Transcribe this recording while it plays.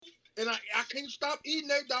and I can't stop eating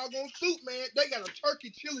that doggone soup, man. They got a turkey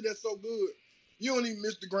chili that's so good. You don't even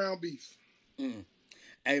miss the ground beef. Mm.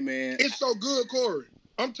 Hey, man. It's so good, Corey.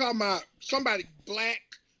 I'm talking about somebody black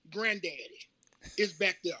granddaddy is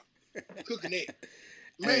back there cooking that.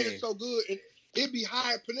 Man, Hey. it's so good. And it be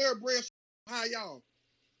high. Panera Bread high, y'all.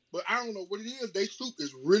 But I don't know what it is. They soup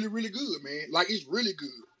is really, really good, man. Like, it's really good.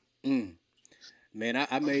 Mm. Man,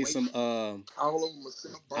 I made some all over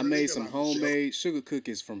myself. I Burning the made hell some out of myself. homemade sugar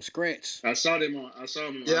cookies from scratch. I saw them on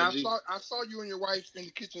Yeah, IG. I saw you and your wife in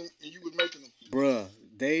the kitchen and you was making them. Bruh,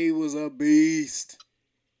 they was a beast.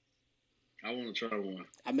 I want to try one.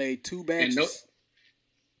 I made 2 And no, batches.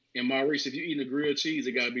 and Maurice, if you eating a grilled cheese,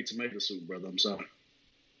 it gotta be tomato soup, brother. I'm sorry.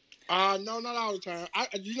 No, not all the time.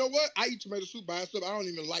 You know what? I eat tomato soup by itself. I don't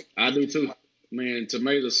even like. I do too. Man,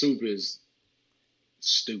 tomato soup is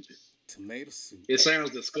stupid. Tomato soup. It sounds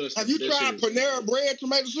disgusting. Have you That tried shit is- Panera Bread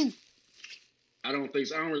tomato soup? I don't think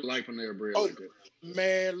so. I don't really like Panera Bread Oh, like that.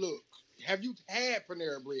 man, look. Have you had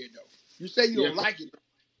Panera Bread, though? You say you don't like it.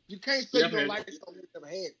 You can't say Yeah, you don't I've like it because you never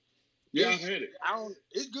had it. Yeah, I've had it.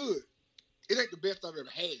 It's good. It ain't the best I've ever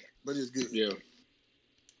had, but it's good. Yeah.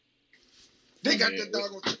 They got that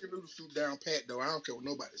doggone chicken noodle soup down pat, though. I don't care what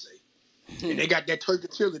nobody say. And they got that turkey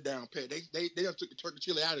chili down pat. They done took the turkey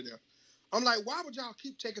chili out of there. I'm like, why would y'all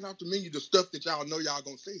keep taking off the menu the stuff that y'all know y'all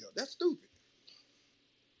gonna sell? That's stupid.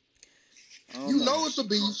 You know it's a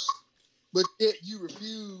beef, but yet you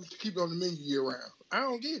refuse to keep it on the menu year round. I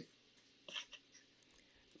don't get it.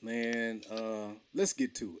 Man, let's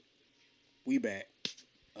get to it. We back.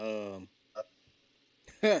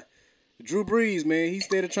 Drew Brees, man, he's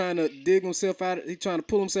steady trying to dig himself out. He's trying to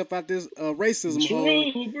pull himself out this racism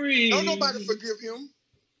hole. Drew Brees. Don't nobody forgive him.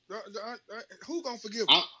 Who gonna forgive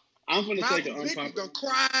him? I'm gonna take an unpopular. unpopular. Done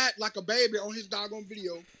cried like a baby on his doggone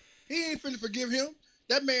video. He ain't finna forgive him.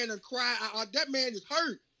 That man done cried. That man is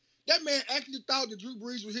hurt. That man actually thought that Drew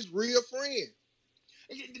Brees was his real friend.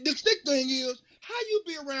 The sick thing is, how you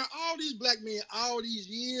be around all these black men all these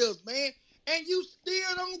years, man, and you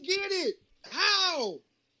still don't get it? How?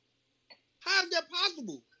 How is that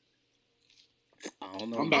possible? I don't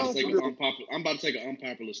know. I'm about to take an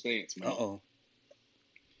unpopular stance, man. Uh-oh.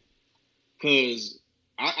 Because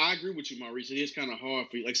I agree with you, Maurice. It is kind of hard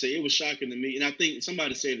for you. Like I say, it was shocking to me, and I think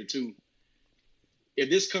somebody said it too. If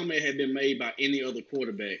this comment had been made by any other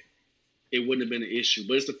quarterback, it wouldn't have been an issue.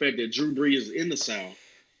 But it's the fact that Drew Brees is in the South,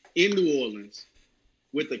 in New Orleans,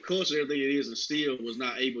 with the culture and everything it is, and still was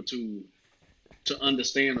not able to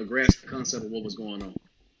understand or grasp the concept of what was going on.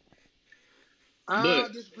 I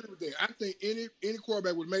disagree with that. I think any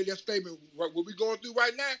quarterback would have made that statement. What we're going through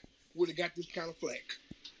right now would have got this kind of flack.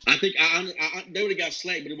 I think they would have got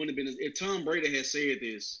slack, but it wouldn't have been. If Tom Brady had said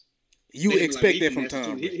this, you expect that from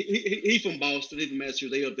Tom. He from Boston. He from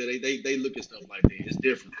Massachusetts. They up there. They look at stuff like that. It's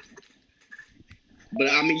different. But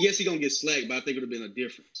I mean, yes, he gonna get slack, but I think it would have been a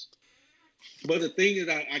difference. But the thing is,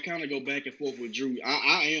 I kind of go back and forth with Drew.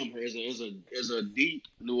 I am her as a deep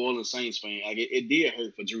New Orleans Saints fan. Like it did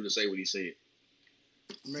hurt for Drew to say what he said.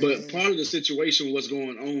 Man. But part of the situation, what's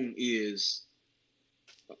going on is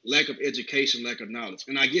lack of education, lack of knowledge.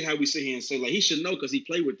 And I get how we sit here and say, like, he should know because he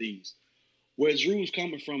played with these. Where Drew's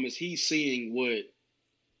coming from is he's seeing what,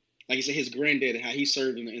 like I said, his granddad, how he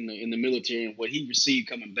served in the military and what he received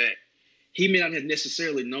coming back. He may not have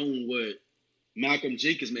necessarily known what Malcolm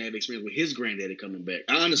Jenkins may have experienced with his granddaddy coming back.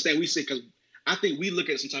 I understand we say, because I think we look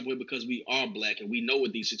at it some type of way because we are black and we know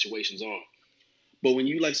what these situations are. But when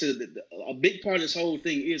you, like I said, a big part of this whole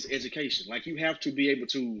thing is education. Like, you have to be able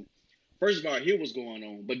to, first of all, hear what's going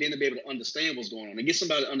on, but then to be able to understand what's going on. And get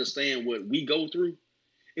somebody to understand what we go through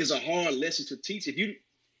is a hard lesson to teach.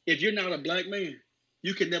 If you're not a black man,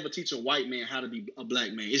 you can never teach a white man how to be a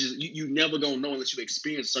black man. It's just, you never gonna know unless you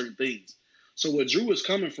experience certain things. So what Drew is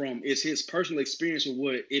coming from is his personal experience with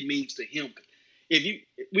what it means to him. If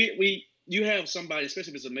you have somebody,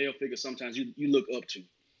 especially if it's a male figure, sometimes you look up to.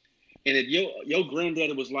 And if your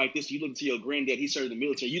granddaddy was like this, you look to your granddad, he served in the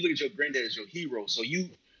military, you look at your granddad as your hero. So you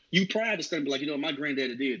pride to stand, be like, my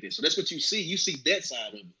granddaddy did this. So that's what you see. You see that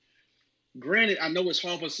side of it. Granted, I know it's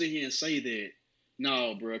hard for us to sit here and say that,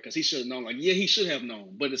 no, bro, because he should have known. Like, yeah, he should have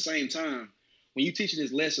known. But at the same time, when you teaching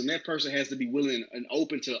this lesson, that person has to be willing and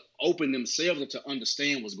open themselves up to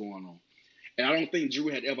understand what's going on. And I don't think Drew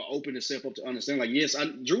had ever opened himself up to understand. Like, yes, I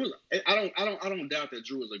don't doubt that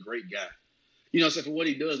Drew is a great guy. So for what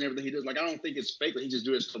he does and everything he does, like, I don't think it's fake that he just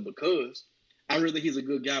do it stuff because I really think he's a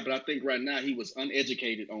good guy. But I think right now he was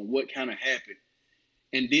uneducated on what kind of happened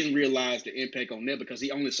and didn't realize the impact on that because he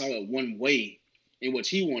only saw it one way in which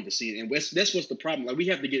he wanted to see it. And that's what's the problem. Like, we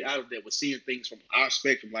have to get out of that with seeing things from our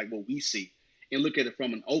spectrum, like what we see, and look at it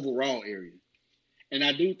from an overall area. And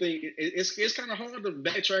I do think it's kind of hard to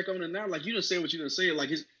backtrack on it now. Like you done said what you done said. Like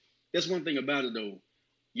that's one thing about it though.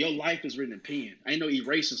 Your life is written in pen. I know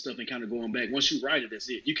erasing stuff and kind of going back. Once you write it, that's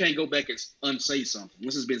it. You can't go back and unsay something.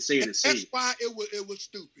 Once it's been said, it's said. That's why it was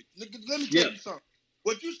stupid. Let me tell you something.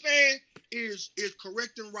 What you saying is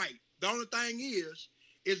correct and right. The only thing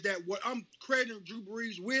is that what I'm crediting Drew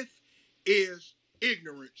Brees with is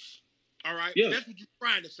ignorance. All right, that's what you're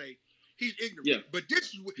trying to say. He's ignorant. Yeah. But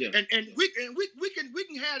this is and we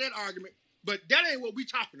can have that argument, but that ain't what we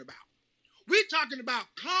talking about. We're talking about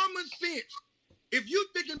common sense. If you're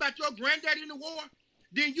thinking about your granddaddy in the war,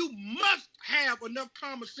 then you must have enough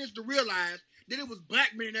common sense to realize that it was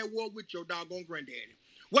black men that war with your doggone granddaddy.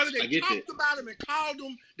 Whether they talked about him and called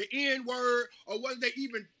him the N-word, or whether they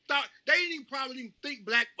even thought, they didn't probably think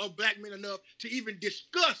black men enough to even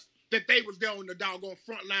discuss that they was there on the doggone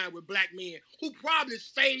front line with black men who probably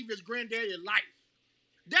saved his granddaddy's life.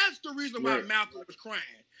 That's the reason why Malcolm was crying.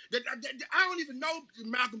 I don't even know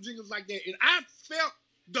Malcolm Jenkins like that, and I felt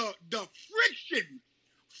the friction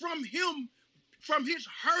from him, from his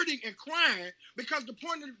hurting and crying, because the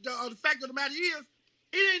point of the fact of the matter is,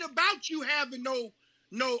 it ain't about you having no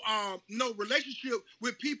relationship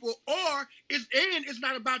with people, or it's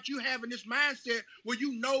not about you having this mindset where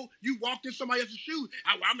you walked in somebody else's shoes.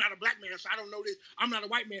 I'm not a black man, so I don't know this. I'm not a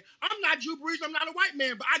white man. I'm not Drew Brees. I'm not a white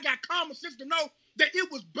man, but I got common sense to know that it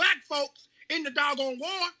was black folks in the doggone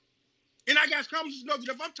war. And I got common sense to know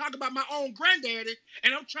that if I'm talking about my own granddaddy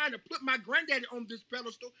and I'm trying to put my granddaddy on this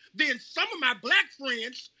pedestal, then some of my black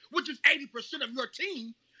friends, which is 80% of your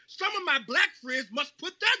team, some of my black friends must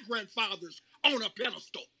put their grandfathers on a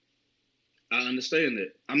pedestal. I understand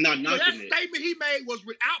that. I'm not knocking it. So that statement he made was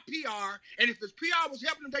without PR, and if his PR was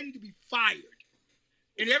helping him, they need to be fired.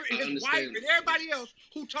 And his wife and everybody else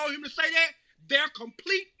who told him to say that, they're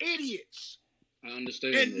complete idiots. I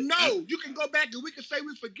understand. And no, you can go back and we can say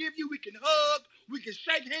we forgive you, we can hug, we can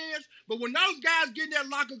shake hands, but when those guys get in that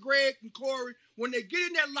locker, Greg and Corey, when they get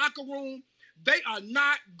in that locker room, they are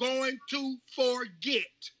not going to forget.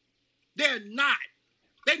 They're not.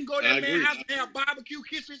 They can go to that man's house and have barbecue,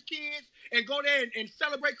 kiss his kids, and go there and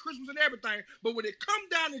celebrate Christmas and everything. But when it comes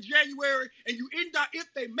down to January and you end up, if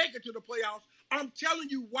they make it to the playoffs, I'm telling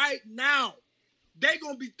you right now, they're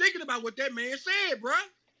going to be thinking about what that man said, bruh.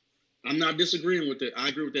 I'm not disagreeing with that. I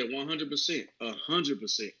agree with that 100%.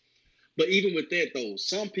 100%. But even with that, though,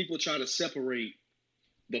 some people try to separate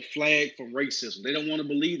the flag from racism. They don't want to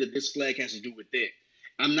believe that this flag has to do with that.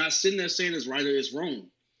 I'm not sitting there saying it's right or it's wrong.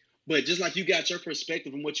 But just like you got your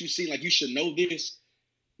perspective and what you see, like you should know this,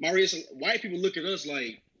 Marius, white people look at us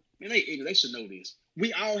like, man, they should know this.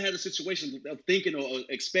 We all had a situation of thinking or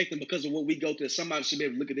expecting because of what we go through. Somebody should be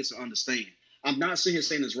able to look at this and understand. I'm not sitting here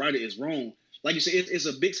saying it's right or it's wrong. Like you said, it's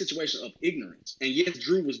a big situation of ignorance. And yes,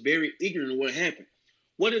 Drew was very ignorant of what happened.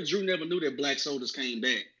 What if Drew never knew that black soldiers came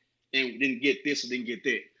back and didn't get this or didn't get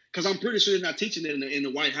that? Because I'm pretty sure they're not teaching it in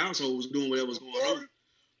the white household was doing whatever was going on.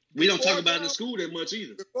 We don't talk about it in school that much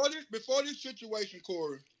either. Before this situation,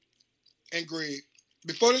 Corey and Greg,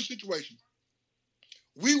 before this situation,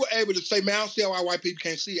 we were able to say, man, I don't see how white people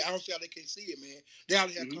can't see it. I don't see how they can't see it, man. They ought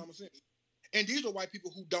to have common sense. And these are white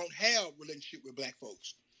people who don't have a relationship with black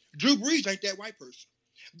folks. Drew Brees ain't that white person.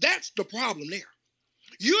 That's the problem there.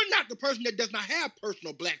 You're not the person that does not have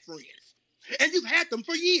personal black friends. And you've had them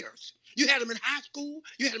for years. You had them in high school.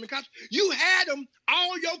 You had them in college. You had them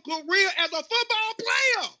all your career as a football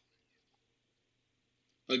player.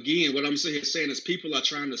 Again, what I'm saying is people are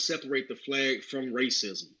trying to separate the flag from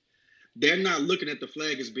racism. They're not looking at the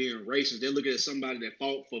flag as being racist. They're looking at somebody that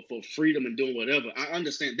fought for freedom and doing whatever. I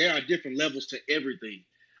understand there are different levels to everything.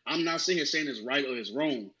 I'm not sitting here saying it's right or it's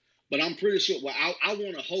wrong. But I'm pretty sure, well, I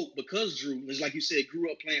want to hope, because Drew, is like you said, grew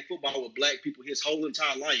up playing football with black people his whole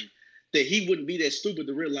entire life, that he wouldn't be that stupid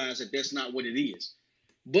to realize that that's not what it is.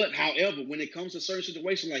 But, however, when it comes to certain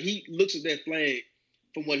situations, like he looks at that flag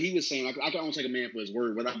from what he was saying, I don't take a man for his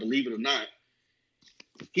word, whether I believe it or not.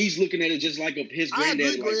 He's looking at it just like his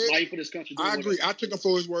granddad, like fight for this country. I agree. I took him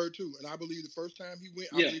for his word, too. And I believe the first time he went,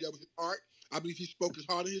 I believe that was his heart. I believe he spoke his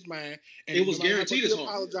heart in his mind. And it was guaranteed his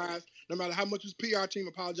heart. No matter how much his PR team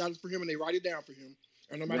apologizes for him and they write it down for him,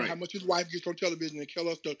 and no matter how much his wife gets on television and tell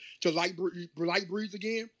us to like Brees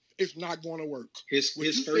again, it's not going to work. His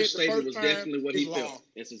first statement was definitely what he felt.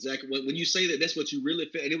 That's exactly what, when you say that, that's what you really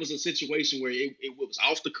felt. And it was a situation where it was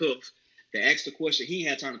off the cuff. They asked the question. He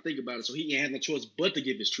had time to think about it, so he had no choice but to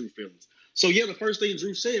give his true feelings. So, yeah, the first thing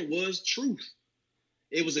Drew said was truth.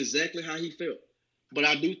 It was exactly how he felt. But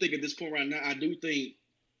I do think at this point right now, I do think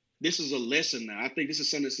this is a lesson now. I think this is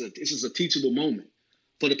something this is a teachable moment.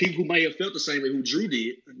 For the people who may have felt the same way who Drew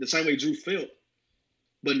did, the same way Drew felt,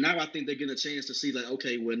 But now I think they're getting a chance to see, like,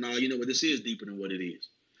 okay, well, now you know what, this is deeper than what it is.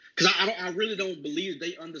 Because I really don't believe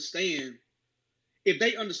they understand. If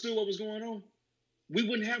they understood what was going on, we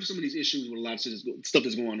wouldn't have some of these issues with a lot of stuff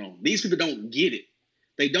that's going on. These people don't get it.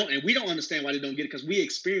 They don't, and we don't understand why they don't get it because we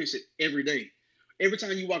experience it every day. Every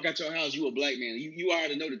time you walk out your house, you a black man. You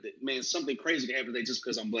already know that, man, something crazy can happen today just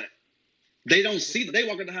because I'm black. They don't see that. They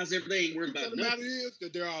walk out the house every day and worry about The nothing. matter is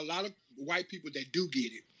that there are a lot of white people that do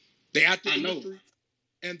get it. They out there in the street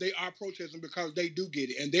and they are protesting because they do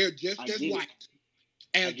get it, and they're just as white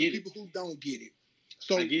as the people who don't get it.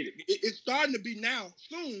 So it's starting to be now.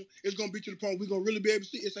 Soon it's going to be to the point we're going to really be able to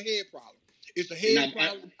see it's a head problem. It's a head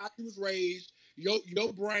problem. How you was raised,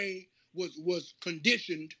 your brain was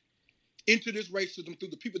conditioned into this racism through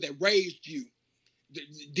the people that raised you.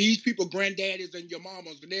 These people, granddaddies and your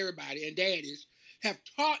mamas and everybody and daddies, have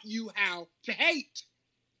taught you how to hate.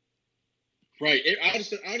 Right. All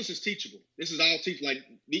this is teachable. This is all teachable. Like,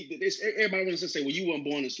 everybody wants to say, well, you weren't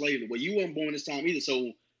born in slavery. Well, you weren't born this time either.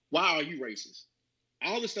 So why are you racist?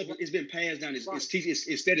 All this stuff has been passed down. It's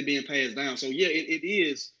instead of being passed down. So, yeah, it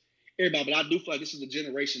is everybody. But I do feel like this is a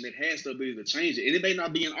generation that has the ability to change it. And it may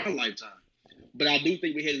not be in our lifetime. But I do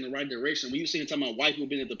think we're heading in the right direction. When you see talking about white people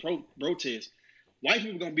being at the protest, white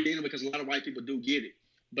people are going to be in it because a lot of white people do get it.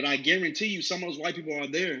 But I guarantee you some of those white people are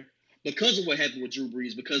there because of what happened with Drew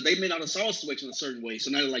Brees, because they may not have saw a situation a certain way. So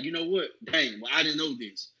now they're like, you know what? Dang, well, I didn't know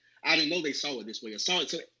this. I didn't know they saw it this way. I saw it.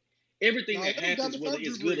 So everything that happens, whether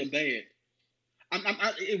it's good or bad,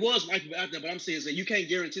 it was white people out there, but I'm saying that you can't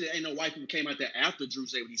guarantee that ain't no white people came out there after Drew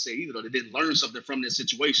said what he said either, though. They didn't learn something from this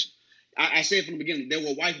situation. I said from the beginning, there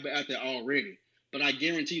were white people out there already. But I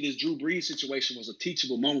guarantee this Drew Brees situation was a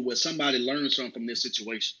teachable moment where somebody learned something from this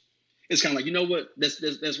situation. It's kind of like, you know what?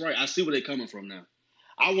 That's right. I see where they're coming from now.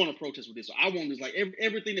 I want to protest with this. I want this. Like,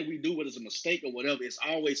 everything that we do, whether it's a mistake or whatever, it's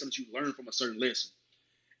always something you learn from a certain lesson.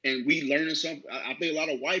 And we learning something. I think a lot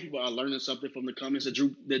of white people are learning something from the comments that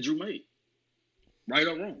Drew made, right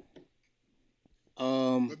or wrong.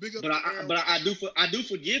 But I do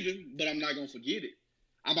forgive him, but I'm not gonna forget it.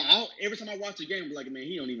 Every time I watch a game, I'm like, man,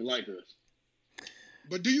 he don't even like us.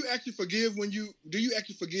 But do you actually forgive when you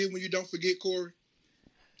don't forget, Corey?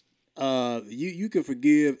 You can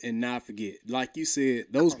forgive and not forget. Like you said,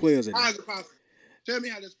 those players are. How is it possible? Tell me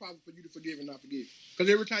how that's possible for you to forgive and not forget.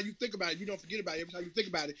 Because every time you think about it, you don't forget about it. Every time you think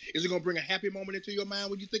about it, is it going to bring a happy moment into your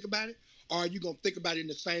mind when you think about it? Or are you going to think about it in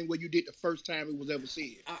the same way you did the first time it was ever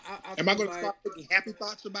said? Am I going to start thinking happy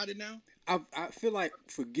thoughts about it now? I feel like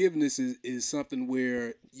forgiveness is something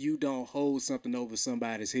where you don't hold something over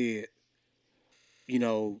somebody's head, you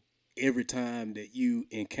know, every time that you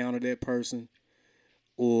encounter that person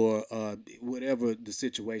or whatever the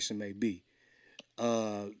situation may be.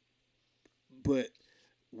 But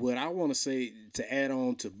what I want to say to add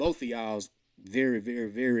on to both of y'all's very, very,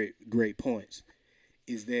 very great points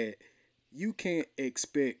is that you can't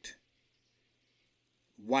expect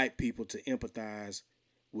white people to empathize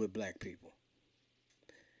with black people.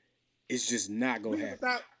 It's just not going to happen.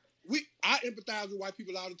 I empathize with white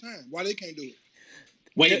people all the time. Why they can't do it?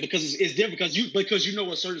 Wait, because it's different because you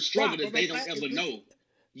know a certain struggle that they don't ever know.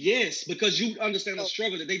 Yes, because you understand a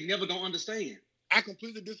struggle that they never gonna understand. I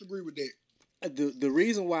completely disagree with that. The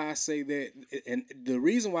reason why I say that, and the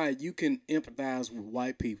reason why you can empathize with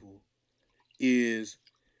white people, is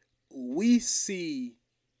we see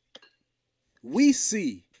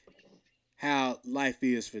how life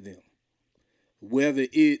is for them, whether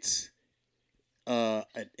it's a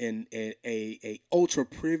ultra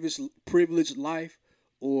privileged life,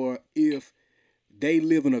 or if they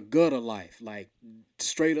live in a gutter life, like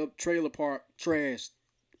straight up trailer park trash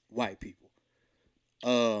white people.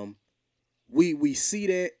 We see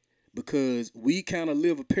that because we kind of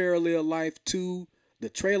live a parallel life to the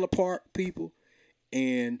trailer park people,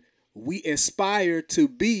 and we aspire to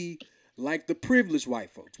be like the privileged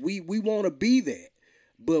white folks. We want to be that.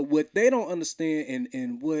 But what they don't understand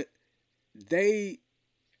and what the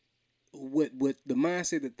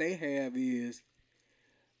mindset that they have is,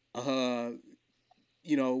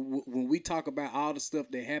 you know, when we talk about all the stuff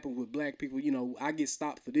that happened with black people, you know, I get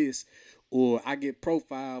stopped for this or I get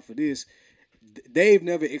profiled for this. They've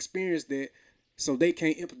never experienced that, so they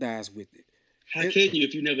can't empathize with it. How can you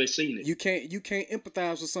if you never seen it? You can't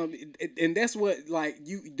empathize with something, and that's what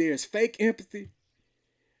there's fake empathy,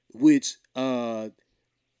 which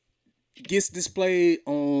gets displayed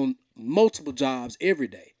on multiple jobs every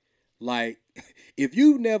day. Like, if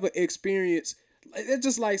you never experienced, it's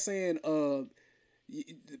just like saying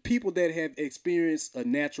people that have experienced a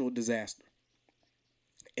natural disaster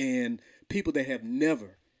and people that have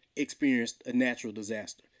never experienced a natural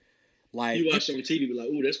disaster. Like you watch on TV, be like,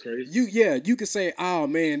 "Ooh, that's crazy." You could say, "Oh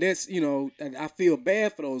man, that's I feel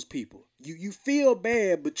bad for those people." You feel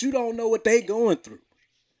bad, but you don't know what they going through.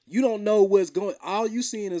 You don't know what's going. All you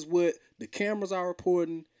seeing is what the cameras are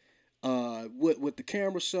reporting, what the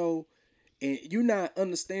cameras show, and you're not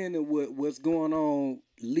understanding what's going on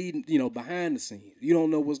leading, behind the scenes. You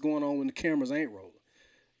don't know what's going on when the cameras ain't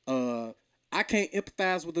rolling. I can't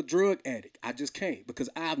empathize with a drug addict. I just can't because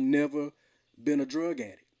I've never been a drug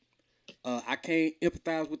addict. I can't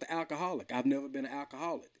empathize with the alcoholic. I've never been an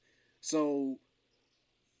alcoholic. So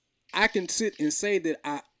I can sit and say that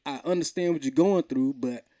I understand what you're going through,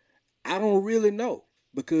 but I don't really know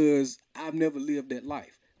because I've never lived that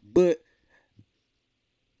life. But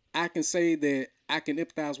I can say that I can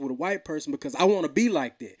empathize with a white person because I want to be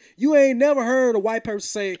like that. You ain't never heard a white person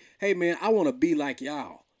say, "Hey man, I want to be like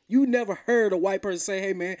y'all." You never heard a white person say,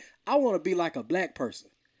 "Hey man, I want to be like a black person."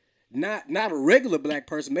 Not a regular black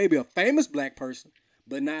person, maybe a famous black person,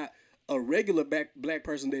 but not a regular black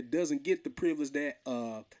person that doesn't get the privilege that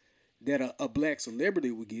a black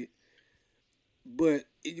celebrity would get. But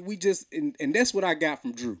and that's what I got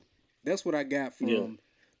from Drew. That's what I got from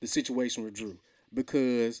the situation with Drew.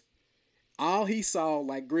 Because all he saw,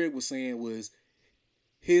 like Greg was saying, was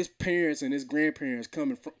his parents and his grandparents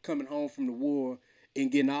coming home from the war and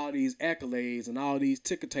getting all these accolades and all these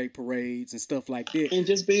ticker tape parades and stuff like that. And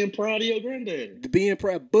just being proud of your granddaddy. Being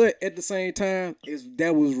proud, but at the same time,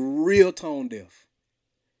 that was real tone deaf.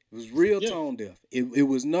 It was real tone deaf. It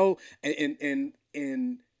was no, and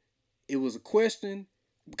it was a question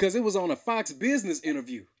because it was on a Fox Business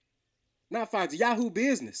interview. Not Fox, Yahoo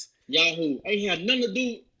Business. Yahoo. Ain't had nothing to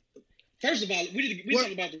do. First of all, we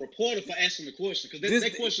talking about the reporter for asking the question because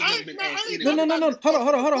that question has been asked. No. Hold on.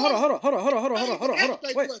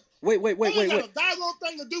 Wait. That got a doggone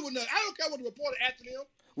thing to do with nothing. I don't care what the reporter asking him.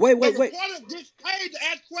 Wait. The reporter gets paid to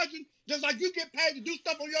ask questions just like you get paid to do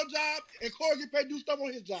stuff on your job and Corey get paid to do stuff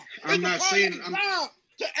on his job. I'm not saying job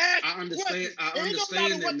to ask I understand. questions. I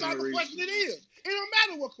understand it don't matter what type of question it is. It don't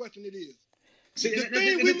matter what question it is. The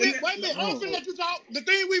thing we missed. Wait a minute. I'm finna let you talk. The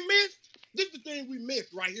thing we missed. This is the thing we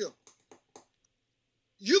missed right here.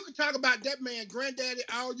 You can talk about that man, granddaddy,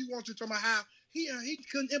 all you want to, talk about how he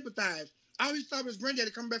couldn't empathize. All he saw was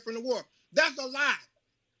granddaddy coming back from the war. That's a lie.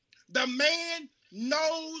 The man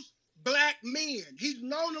knows black men. He's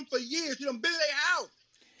known them for years. He done been in their house.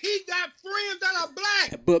 He got friends that are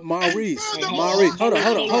black. But Maurice, hold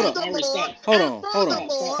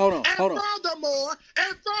on.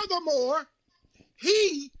 And furthermore,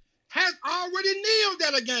 he has already kneeled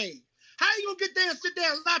at a game. How you gonna get there and sit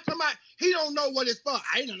there and lie to my? He don't know what it's for.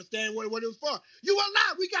 I didn't understand what it was for. You a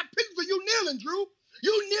lie. We got pictures of you kneeling, Drew.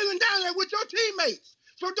 You kneeling down there with your teammates.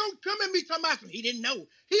 So don't come at me talking about he didn't know.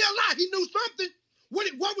 He a lie. He knew something.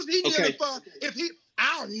 What was he kneeling for?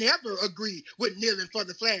 I'll never agree with kneeling for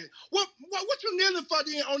the flag. What you kneeling for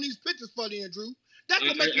then on these pictures for then, Drew? That's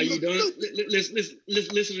what makes you look stupid.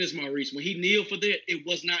 Listen to this, Maurice. When he kneeled for that, it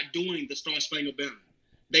was not doing the Star Spangled Banner.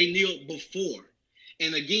 They kneeled before.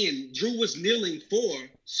 And again, Drew was kneeling for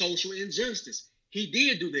social injustice. He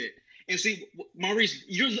did do that. And see, Maurice,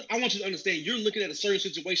 I want you to understand, you're looking at a certain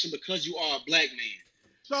situation because you are a black man.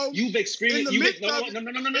 So you've experienced. No. And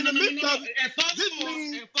furthermore,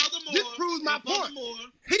 this proves my point.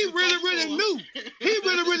 He really knew. He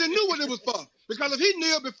really knew what it was for. Because if he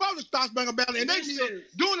kneeled before the Star Spangled Banner and they kneeled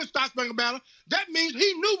during the Star Spangled Banner, that means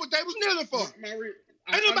he knew what they was kneeling for. Maurice,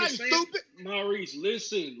 ain't nobody stupid. Maurice,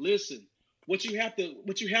 listen. What you have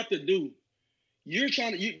to do. You're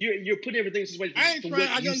trying to you're putting everything in a situation. I ain't trying.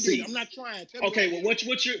 I don't do it. I'm not trying. Okay, well,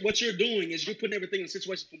 what you're doing is you're putting everything in a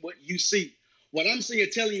situation from what you see. What I'm saying,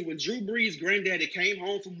 telling you, when Drew Brees' granddaddy came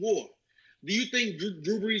home from war, do you think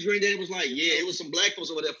Drew Brees' granddaddy was like, yeah, it was some black folks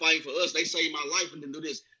over there fighting for us. They saved my life and didn't do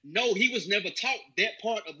this. No, he was never taught that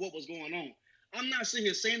part of what was going on. I'm not sitting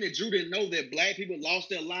here saying that Drew didn't know that black people lost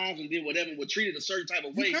their lives and did whatever and were treated a certain type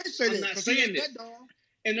of way. You can't say I'm not saying that.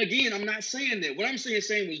 And again, I'm not saying that. What I'm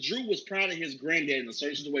saying was Drew was proud of his granddad in a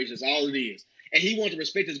certain situation. That's all it is. And he wanted to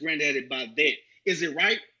respect his granddaddy by that. Is it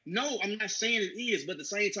right? No, I'm not saying it is. But at the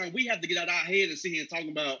same time, we have to get out our head and sit here and talk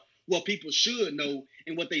about what people should know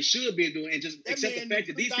and what they should be doing, and just accept the fact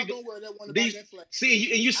that these people.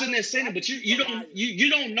 See, and you're sitting there saying it, but you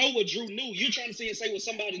don't know what Drew knew. You're trying to sit and say what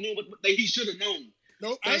somebody knew, but he should have known.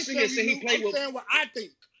 No, I ain't saying I'm saying what I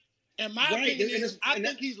think. And my opinion is, I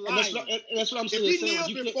think he's lying. That's what I'm saying. If he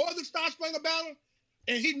kneeled before the Star Spangled Banner,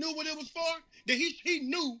 and he knew what it was for, then he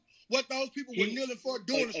knew what those people were kneeling for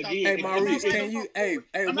doing the Star Spangled Banner. Hey, Maurice, can you? Hey,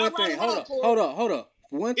 one thing. Hold up.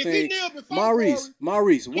 One thing, Maurice.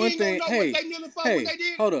 One thing. Hey,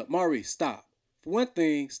 hold up, Maurice. Stop. For one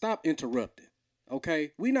thing, stop interrupting.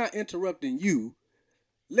 Okay, we not interrupting you.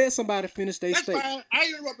 Let somebody finish their That's statement. fine. I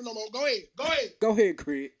ain't interrupting no more. Go ahead. Go ahead. Go ahead,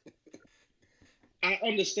 Craig. I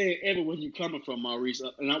understand everywhere you're coming from, Maurice.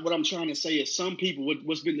 And what I'm trying to say is some people,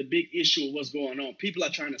 what's been the big issue of what's going on, people are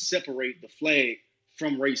trying to separate the flag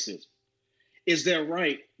from racism. Is that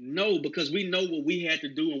right? No, because we know what we had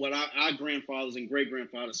to do and what our grandfathers and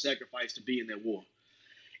great-grandfathers sacrificed to be in that war.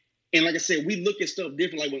 And like I said, we look at stuff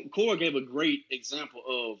different. Like when Cora gave a great example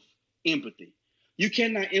of empathy. You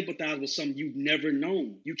cannot empathize with something you've never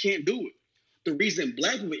known. You can't do it. The reason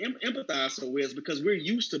black people empathize so well is because we're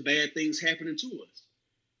used to bad things happening to us.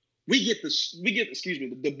 We get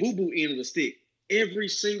the boo-boo end of the stick every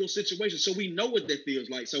single situation. So we know what that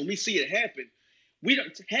feels like. So when we see it happen, we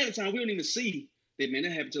don't half the time we don't even see that, man,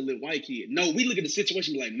 that happened to a little white kid. No, we look at the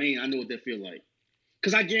situation and be like, man, I know what that feels like.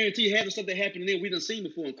 Because I guarantee you, having something happen there we done seen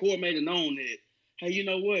before, and Core made it known that, hey, you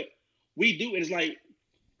know what? We do, and it's like,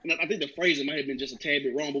 and I think the phrasing might have been just a tad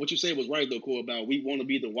bit wrong, but what you said was right, though, Core, about we want to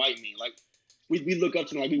be the white man. Like, we look up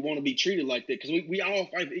to them like we want to be treated like that, because we all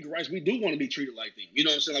fight for equal rights. We do want to be treated like them. You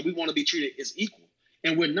know what I'm saying? Like, we want to be treated as equal,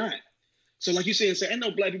 and we're not. So like you said, I know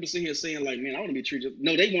black people sitting here saying like, man, I want to be treated.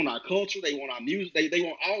 No, they want our culture. They want our music. They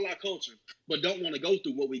want all our culture, but don't want to go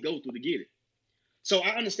through what we go through to get it. So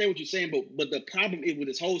I understand what you're saying, but the problem is with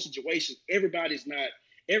this whole situation, everybody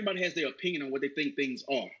has their opinion on what they think things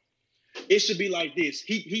are. It should be like this.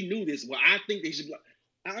 He knew this. Well, I think they should be like,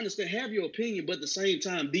 I understand, have your opinion, but at the same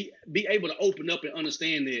time, be able to open up and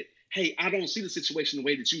understand that, hey, I don't see the situation the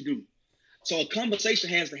way that you do. So a conversation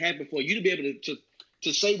has to happen for you to be able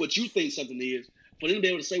to say what you think something is, for them to be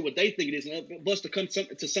able to say what they think it is, and for us to come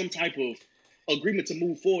to some type of agreement to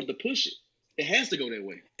move forward to push it. It has to go that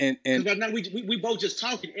way. And right now we both just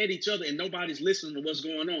talking at each other and nobody's listening to what's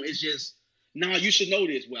going on. It's just, nah, you should know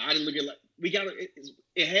this. Well, I didn't look at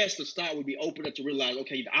it has to start with be open up to realize,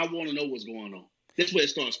 okay, I want to know what's going on. That's where it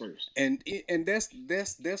starts first. And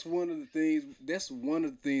that's one of the things. That's one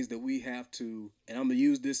of the things that we have to. And I'm gonna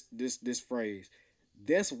use this phrase.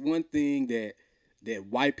 That's one thing that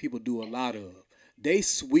white people do a lot of. They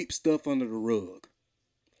sweep stuff under the rug.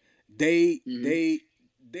 They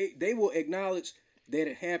will acknowledge that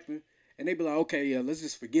it happened, and they be like, okay, yeah, let's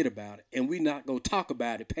just forget about it, and we not gonna talk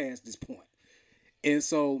about it past this point. And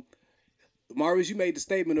so, Maurice, you made the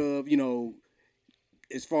statement of,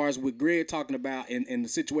 as far as with Greg talking about and the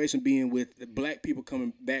situation being with black people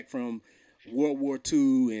coming back from World War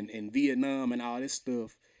II and Vietnam and all this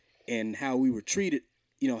stuff, and how we were treated,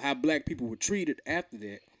 how black people were treated after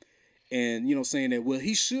that. And, saying that, well,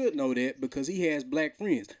 he should know that because he has black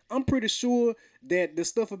friends. I'm pretty sure that the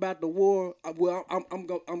stuff about the war, well, I'm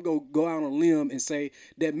going to go out on a limb and say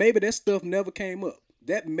that maybe that stuff never came up.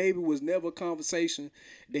 That maybe was never a conversation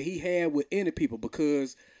that he had with any people,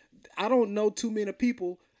 because I don't know too many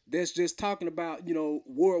people that's just talking about,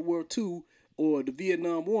 World War II or the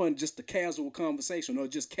Vietnam War, just a casual conversation or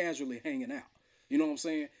just casually hanging out. You know what I'm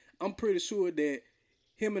saying? I'm pretty sure that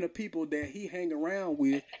him and the people that he hang around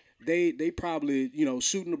with, they probably,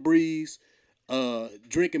 shooting the breeze,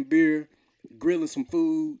 drinking beer, grilling some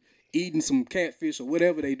food, eating some catfish or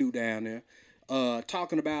whatever they do down there,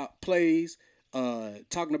 talking about plays,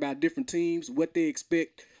 talking about different teams, what they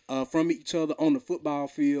expect from each other on the football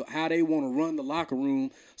field, how they want to run the locker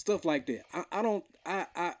room, stuff like that.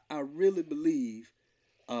 I really believe,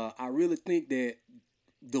 I really think that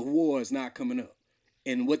the war is not coming up.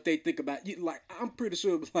 And what they think about, I'm pretty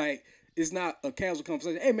sure it's not a casual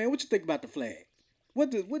conversation. Hey man, what you think about the flag? What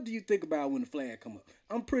do you think about when the flag come up?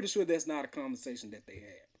 I'm pretty sure that's not a conversation that they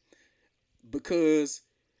had. Because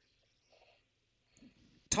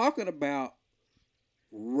talking about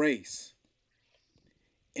race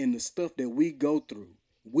and the stuff that we go through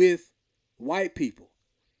with white people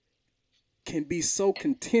can be so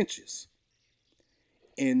contentious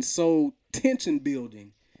and so tension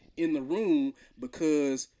building in the room,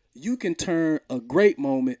 because you can turn a great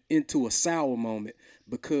moment into a sour moment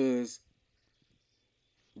because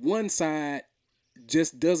one side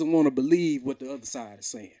just doesn't want to believe what the other side is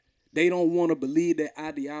saying. They don't want to believe that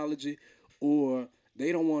ideology, or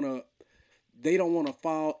they don't want to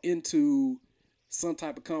fall into some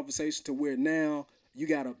type of conversation to where now you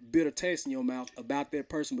got a bitter taste in your mouth about that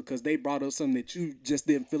person because they brought up something that you just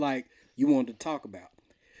didn't feel like you wanted to talk about.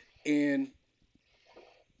 And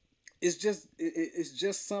it's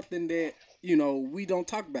just something that, we don't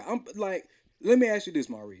talk about. Let me ask you this,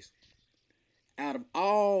 Maurice. Out of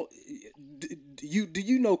all, do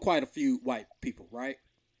you know quite a few white people, right?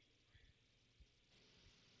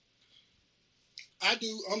 I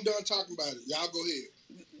do. I'm done talking about it. Y'all go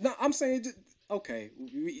ahead. No, I'm saying, okay,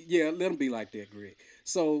 yeah, let them be like that, Greg.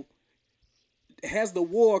 So, has the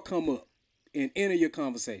war come up in any of your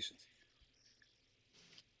conversations,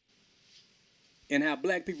 and how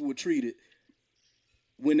black people were treated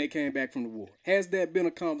when they came back from the war? Has that been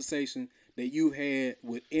a conversation that you had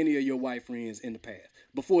with any of your white friends in the past,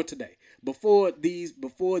 before today, before these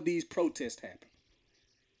protests happened?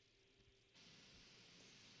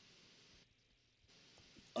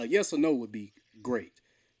 A yes or no would be great.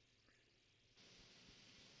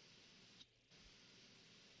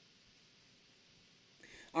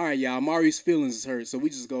 All right, y'all. Mari's feelings is hurt, so we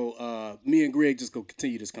just go. Me and Greg just go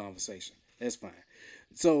continue this conversation. That's fine.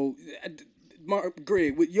 So,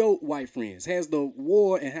 Greg, with your white friends, has the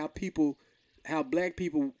war and how black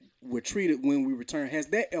people were treated when we returned, has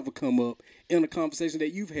that ever come up in a conversation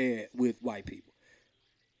that you've had with white people?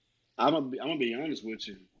 I'm gonna be honest with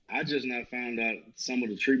you. I just not found out some of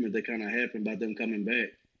the treatment that kind of happened by them coming back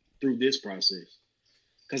through this process.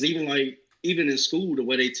 Because even in school, the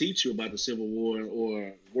way they teach you about the Civil War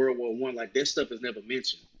or World War One, like that stuff is never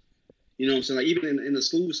mentioned. You know what I'm saying? Like even in the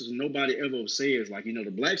school system, nobody ever says like, you know,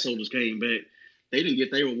 the black soldiers came back, they didn't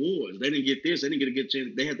get their awards, they didn't get this, they didn't get a good chance,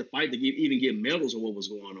 they had to fight to even get medals of what was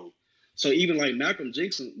going on. So even like Malcolm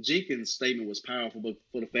Jenkins' statement was powerful, but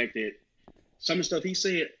for the fact that some of the stuff he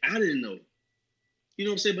said, I didn't know. You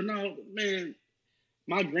know what I'm saying? But no, man,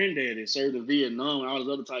 my granddaddy served in Vietnam and all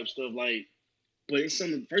this other type of stuff. Like, but it's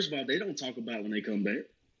something. First of all, they don't talk about when they come back.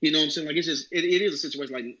 You know what I'm saying? Like, it's just it is a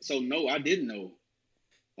situation. Like, so no, I didn't know.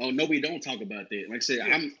 Oh no, we don't talk about that. Like I said,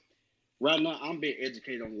 Yeah. I'm right now. I'm being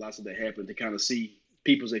educated on lots of that happened to kind of see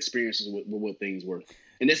people's experiences with what things were,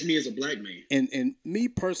 and that's me as a black man. And me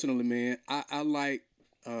personally, man, I like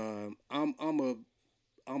I'm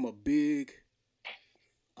a big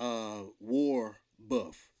war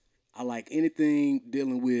buff. I like anything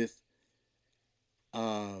dealing with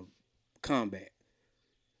uh combat.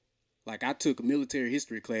 Like I took a military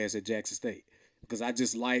history class at Jackson State because I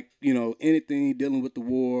just like, anything dealing with the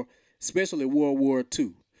war, especially World War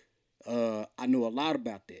II. I know a lot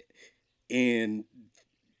about that. And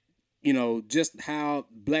just how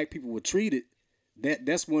black people were treated,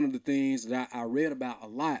 that's one of the things that I read about a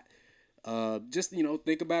lot. Just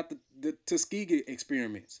think about the Tuskegee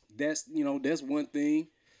experiments. That's one thing,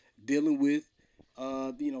 dealing with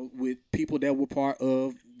with people that were part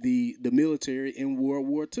of the military in World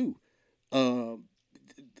War II. Uh,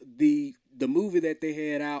 the movie that they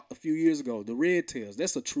had out a few years ago, The Red Tails,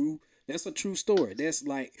 that's a true story. That's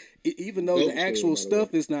like, even though the Dope story, actual by the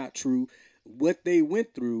stuff way. is not true, what they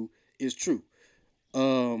went through is true.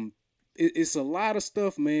 Um, it's a lot of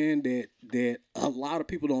stuff, man, that a lot of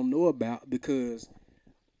people don't know about because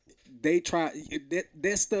they try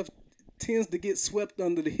that stuff tends to get swept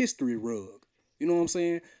under the history rug. You know what I'm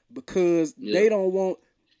saying? Because Yeah, they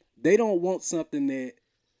don't want something that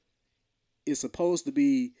is supposed to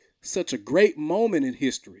be such a great moment in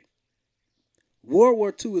history. World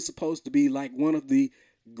War II is supposed to be like one of the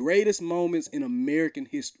greatest moments in American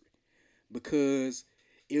history because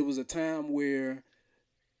it was a time where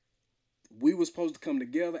we were supposed to come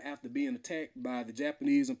together after being attacked by the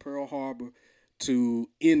Japanese in Pearl Harbor to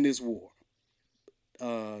end this war.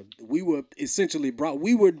 We were essentially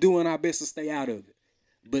we were doing our best to stay out of it,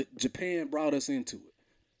 but Japan brought us into it.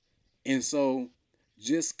 And so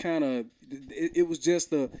just kind of, it was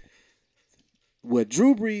just what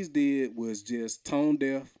Drew Brees did was just tone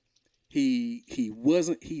deaf. He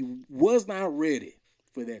was not ready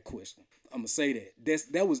for that question. I'm gonna say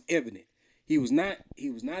that was evident. He was not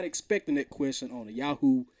expecting that question on a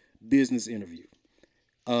Yahoo Business interview.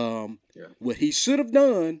 yeah, What he should have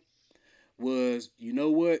done was, you know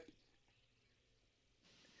what?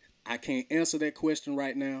 I can't answer that question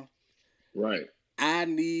right now. right. I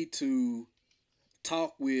need to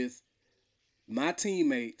talk with my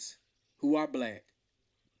teammates who are black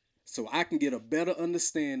so I can get a better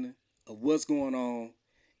understanding of what's going on,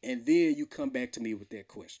 and then you come back to me with that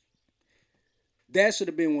question. That should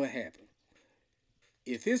have been what happened.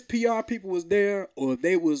 If his PR people was there, or if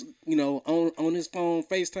they was, on his phone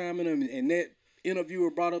FaceTiming him, and that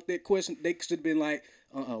interviewer brought up that question, they should have been like,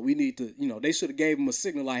 we need to, they should have gave him a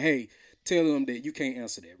signal like, hey, tell them that you can't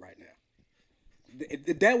answer that right now.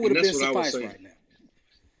 That would And have that's been what I was suffice saying. right now.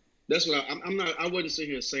 That's what I'm not. I wouldn't sit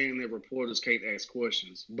here saying that reporters can't ask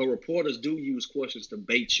questions, but reporters do use questions to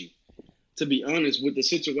bait you. To be honest, with the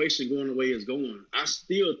situation going the way it's going, I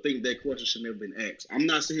still think that question should never been asked. I'm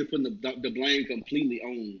not sitting here putting the blame completely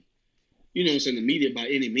on, what I'm saying, the media by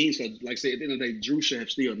any means. Because, like I said, at the end of the day, Drew should have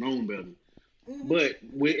still known better. But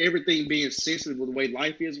with everything being sensitive with the way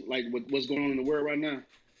life is, like with what's going on in the world right now,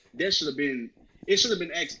 that should have been. It should have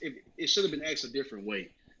been asked. It should have been asked a different way.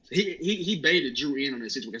 He baited Drew in on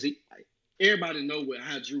this situation because everybody know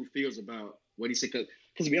how Drew feels about what he said. Cause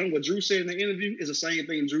Because to be honest, what Drew said in the interview is the same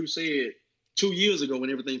thing Drew said 2 years ago when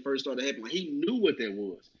everything first started happening. Like, he knew what that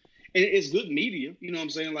was. And it's good media, you know what I'm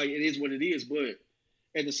saying? Like, it is what it is, but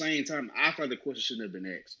at the same time, I thought the question shouldn't have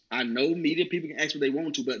been asked. I know media people can ask what they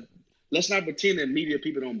want to, but let's not pretend that media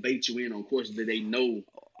people don't bait you in on questions that they know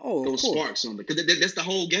those spark something. Because that's the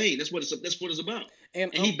whole game. That's what it's about.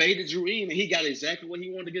 And he baited Drew in, and he got exactly what he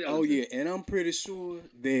wanted to get out of it. Oh, yeah, and I'm pretty sure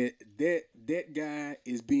that guy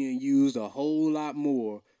is being used a whole lot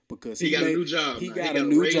more because he got a new job. He got a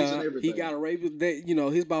new job. He got a raise. That, you know,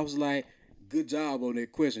 his boss was like, "Good job on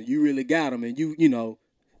that question. You really got him." And you know,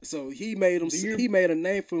 so he made him. He made a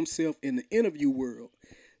name for himself in the interview world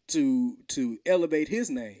to elevate his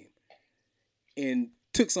name, and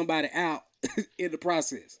took somebody out in the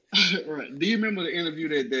process. Right. Do you remember the interview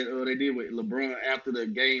that they did with LeBron after the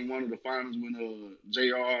game, one of the finals, when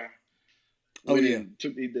JR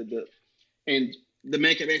took and the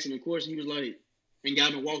man kept asking him a question. He was like, and got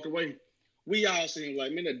him and walked away. We all seen him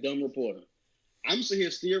like, man, that dumb reporter. I'm sitting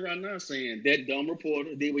here still right now saying that dumb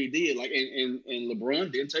reporter did what he did. Like, and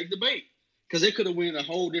LeBron didn't take the bait because it could have went a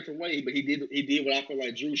whole different way. But he did what I feel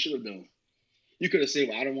like Drew should have done. You could have said,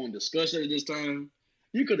 well, I don't want to discuss it at this time.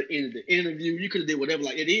 You could have ended the interview. You could have did whatever.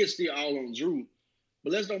 Like, it is still all on Drew.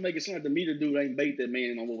 But let's don't make it sound like the media dude ain't bait that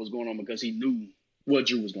man on what was going on because he knew what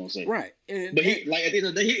Drew was going to say. Right. But he, like, at the end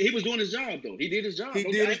of the day, he was doing his job, though. He did his job. He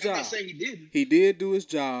did his job. I'm not saying he didn't. He did do his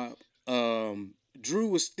job. Drew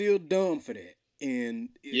was still dumb for that. And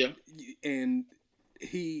and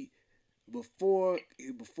he before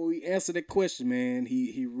he answered that question, man,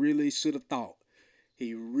 he really should have thought.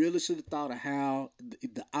 He really should have thought of how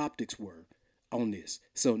the optics were on this.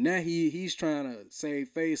 So now he's trying to save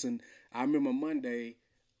face. And I remember Monday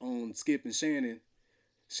on Skip and Shannon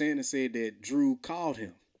said that Drew called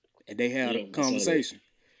him and they had a conversation.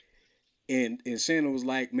 And Shannon was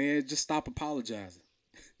like, man, just stop apologizing.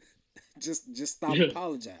 just stop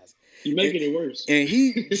apologizing. You're making it worse. And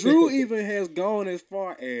Drew even has gone as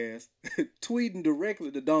far as tweeting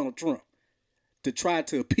directly to Donald Trump to try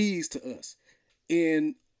to appease to us.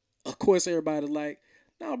 And of course, everybody's like,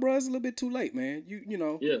 "No, bro, it's a little bit too late, man. You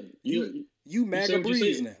know, you MAGA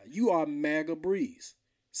Breeze now. You are MAGA Breeze.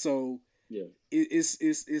 So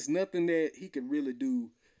it's nothing that he could really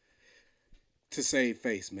do to save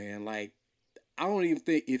face, man. Like, I don't even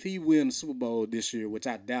think if he wins the Super Bowl this year, which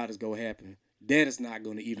I doubt is gonna happen, that is not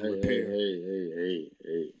gonna even repair. Hey.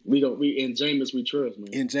 We in Jameis we trust,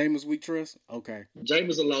 man. In Jameis we trust? Okay.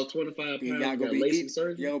 Jameis will lost 25 pounds. Y'all gonna be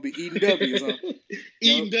eating W's, huh?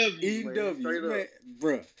 Eating W's, man.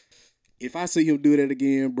 Bruh. If I see him do that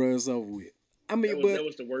again, bruh, it's over with. I mean, that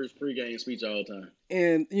was the worst pregame speech of all time.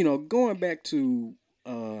 And going back to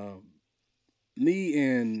me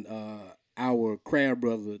and our crab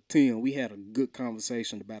brother Tim, we had a good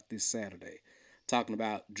conversation about this Saturday, talking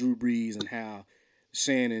about Drew Brees and how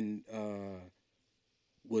Shannon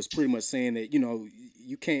was pretty much saying that,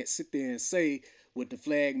 you can't sit there and say what the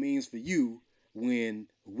flag means for you when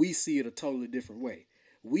we see it a totally different way.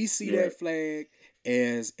 We see that flag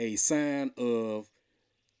as a sign of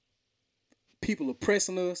people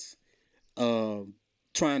oppressing us,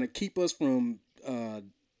 trying to keep us from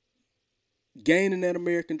gaining that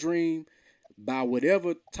American dream by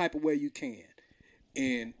whatever type of way you can.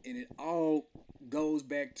 And it all goes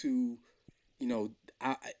back to,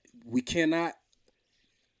 we cannot.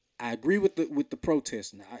 I agree with the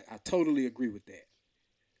protesting. I totally agree with that.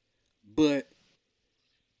 But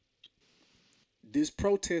this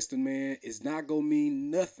protesting, man, is not gonna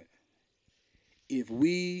mean nothing if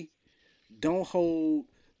we don't hold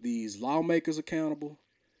these lawmakers accountable.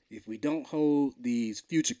 If we don't hold these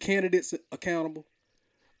future candidates accountable.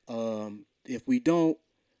 If we don't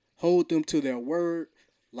hold them to their word,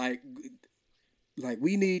 like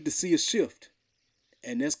we need to see a shift,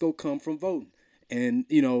 and that's gonna come from voting. And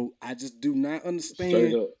I just do not understand.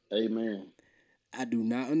 Straight up, amen. I do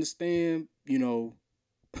not understand.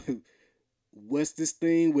 What's this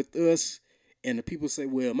thing with us? And the people say,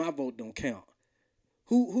 "Well, my vote don't count."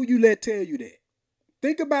 Who you let tell you that?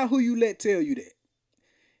 Think about who you let tell you that,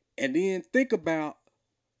 and then think about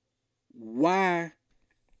why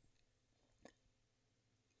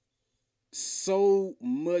so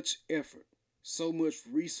much effort, so much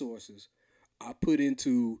resources are put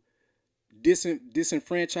into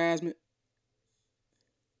disenfranchisement,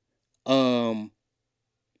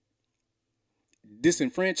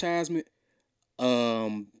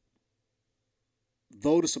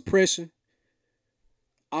 voter suppression,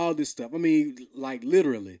 all this stuff. I mean, like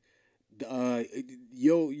literally,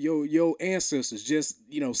 your ancestors just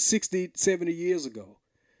 60, 70 years ago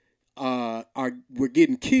were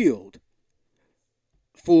getting killed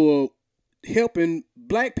for helping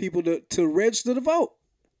black people to register to vote.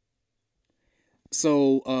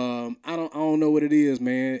 So I don't know what it is,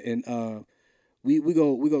 man. And we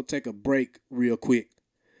go take a break real quick,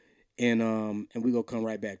 and we go come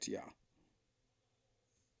right back to y'all.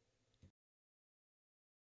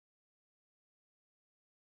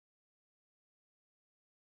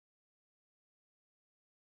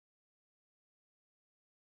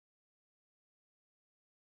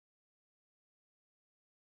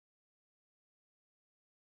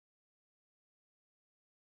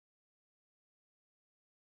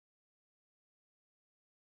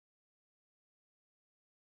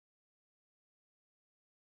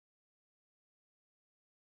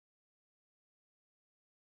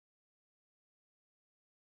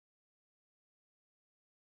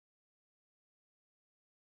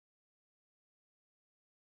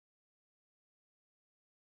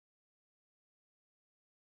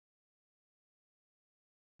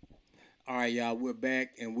 All right, y'all, we're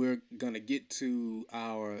back, and we're gonna get to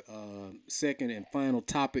our second and final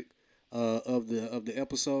topic of the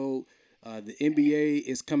episode. The NBA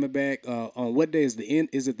is coming back on what day is the end?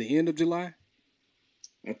 Is it the end of July?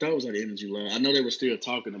 I thought it was at the end of July. I know they were still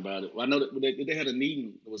talking about it. Well, I know that they had a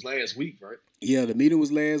meeting. It was last week, right? Yeah, the meeting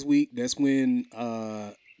was last week. That's when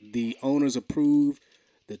the owners approved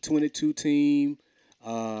the 22 team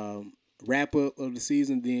wrap up of the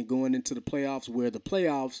season, then going into the playoffs, where the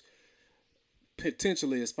playoffs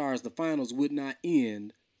potentially, as far as the finals, would not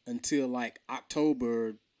end until like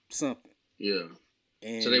October something. Yeah.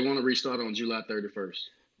 And So they want to restart on July 31st.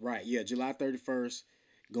 right, yeah, July 31st,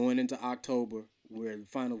 going into October, where the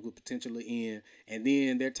finals would potentially end, and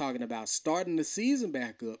then they're talking about starting the season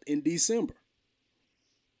back up in December.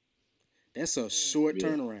 That's a short Yeah.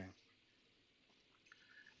 turnaround.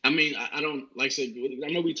 I mean, I don't like I said. I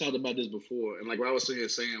know we talked about this before, and like what I was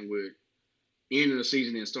saying with ending the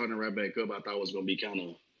season and starting right back up, I thought was going to be kind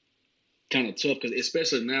of tough because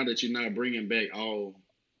especially now that you're not bringing back all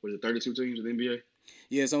 32 teams in the NBA.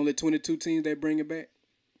 Yeah, it's only 22 teams they bring it back.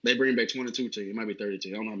 They bring back 22 teams. It might be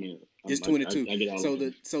 32. I don't know how many. It's 22. I get all so of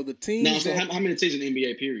them. the teams No, so how many teams in the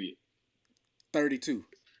NBA? Period. 32.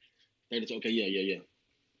 32. Okay, yeah.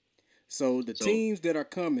 So the teams that are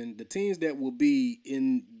coming, the teams that will be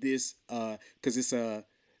in this, because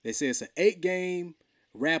they say it's an 8-game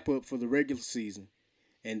wrap up for the regular season,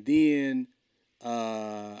 and then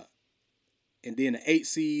an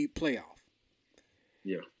 8-seed playoff.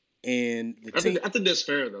 Yeah. And I think that's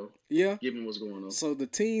fair though. Yeah. Given what's going on. So the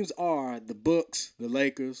teams are the Bucks, the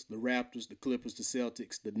Lakers, the Raptors, the Clippers, the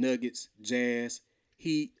Celtics, the Nuggets, Jazz,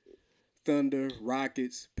 Heat, Thunder,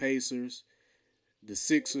 Rockets, Pacers, the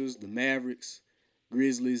Sixers, the Mavericks,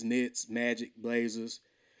 Grizzlies, Nets, Magic, Blazers,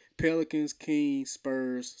 Pelicans, Kings,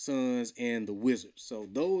 Spurs, Suns, and the Wizards. So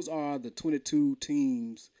those are the 22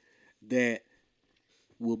 teams that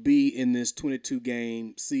will be in this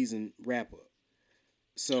 22-game season wrap-up.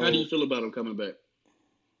 So how do you feel about them coming back?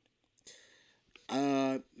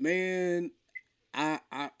 Man,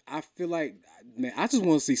 I feel like, man, I just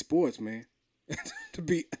want to see sports, man. to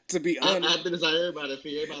be honest, I think it's how everybody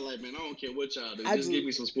feel. Everybody like, man, I don't care what y'all do. Just give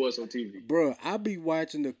me some sports on TV. Bro, I be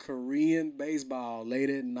watching the Korean baseball late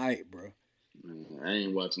at night, bro. Man, I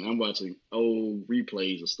ain't watching. I'm watching old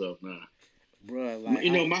replays and stuff now. Bro,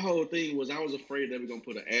 like, my whole thing was I was afraid they were gonna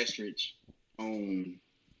put an asterisk on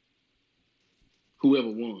whoever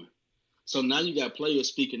won. So now you got players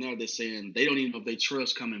speaking out. They're saying they don't even know if they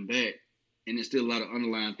trust coming back, and there's still a lot of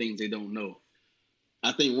underlying things they don't know.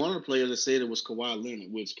 I think one of the players that said it was Kawhi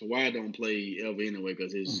Leonard, which Kawhi don't play ever anyway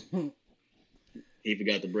because he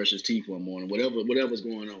forgot to brush his teeth one morning. Whatever's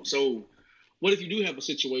going on. So, what if you do have a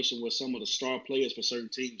situation where some of the star players for certain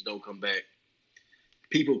teams don't come back?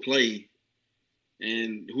 People play,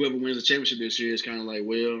 and whoever wins the championship this year is kind of like,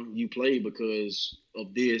 well, you play because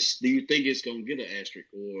of this. Do you think it's gonna get an asterisk,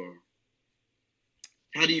 or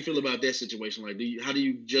how do you feel about that situation? Like, how do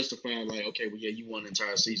you justify like, okay, well, yeah, you won the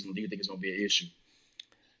entire season. Do you think it's gonna be an issue?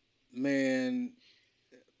 Man,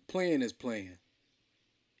 playing is playing,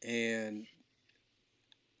 and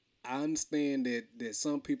I understand that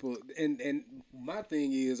some people, and my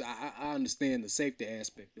thing is I understand the safety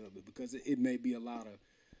aspect of it because it may be a lot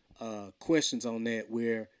of questions on that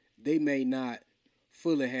where they may not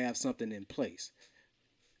fully have something in place.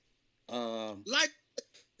 Like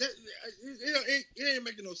that, it ain't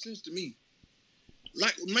making no sense to me.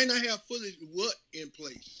 Like, may not have fully what in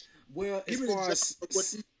place. Well, as Give me an far example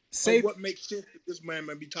as of what makes sense that this man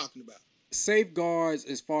might be talking about. Safeguards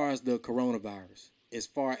as far as the coronavirus, as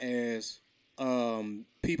far as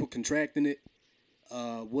people contracting it,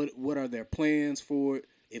 what are their plans for it?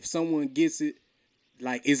 If someone gets it,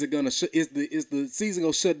 Like, is the season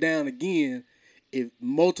gonna shut down again if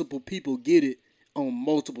multiple people get it on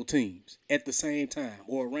multiple teams at the same time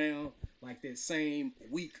or around like that same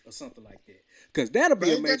week or something like that? Because that'll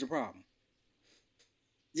be a major problem.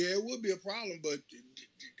 Yeah, it would be a problem, but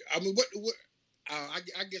I mean, what? I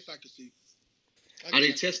guess I could see. Are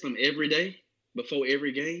they test them every day before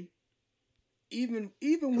every game? Even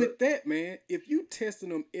with that, man, if you testing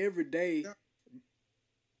them every day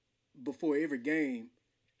before every game,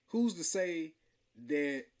 who's to say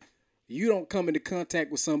that you don't come into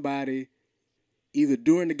contact with somebody either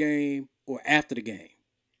during the game or after the game,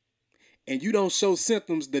 and you don't show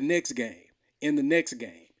symptoms the next game, and the next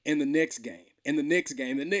game, and the next game, and the next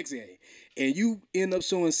game, the next game, and you end up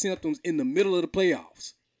showing symptoms in the middle of the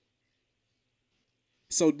playoffs.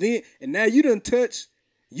 So then, and now you done touch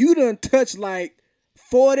like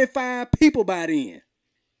 45 people by then.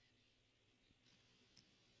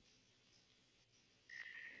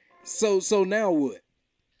 So now what?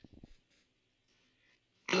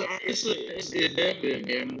 It's definitely a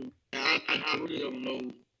gamble. I really don't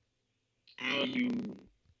know how you.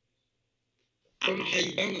 I don't know how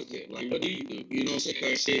you balance it. Like, what do you do? You know what I'm saying?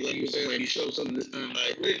 Like I said, like you were saying, like you showed something this time.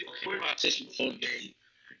 Like, we're not testing before the game.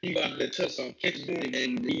 You got to touch on catch during the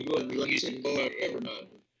game, and then you go, like you said, go out everybody.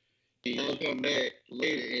 And y'all come back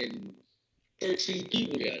later, and 13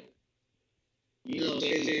 people got it. You know what I'm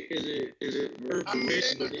saying? Is it worth the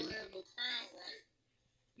risk? But no crowd, right?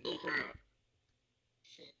 No crowd.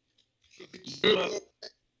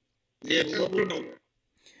 Yeah, but we're not.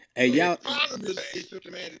 Hey, y'all.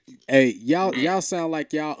 Hey, y'all sound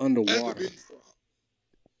like y'all underwater.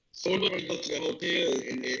 So we're gonna go to the hotel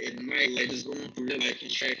and at night, like just going through there, like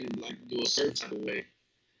contracting, like do a certain type of way.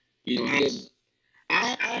 You know,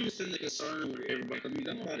 I understand the concern with everybody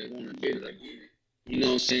because nobody want to get it. I get it. You know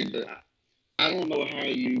what I'm saying? But I don't know how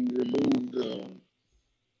you remove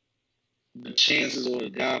the chances or the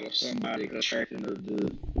doubt of somebody contracting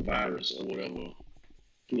the virus or whatever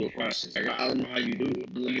through a process. Like, I don't know how you do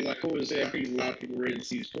it. But like Corey said, I think a lot of people ready to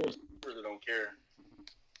see sports. Really don't care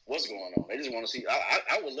what's going on. They just want to see.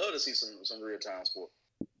 I would love to see some real time sport.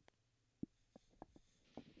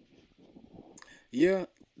 Yeah,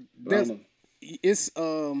 it's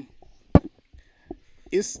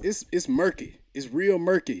murky. It's real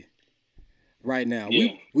murky right now.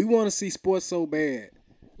 Yeah. We want to see sports so bad.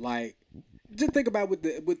 Like, just think about with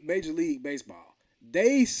Major League Baseball.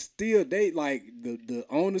 They like the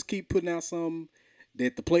owners keep putting out something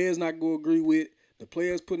that the players not gonna agree with. The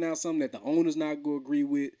players putting out something that the owners not gonna agree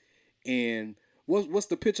with. And what's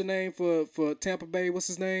the pitcher name for Tampa Bay? What's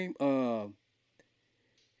his name?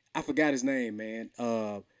 I forgot his name, man.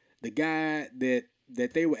 The guy that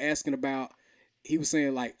they were asking about, he was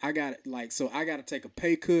saying like I got to take a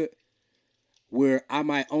pay cut where I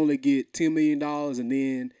might only get $10 million, and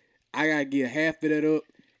then I gotta get half of that up,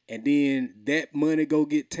 and then that money go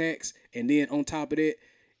get taxed, and then on top of that,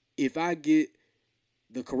 if I get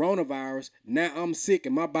the coronavirus, now I'm sick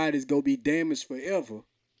and my body's gonna be damaged forever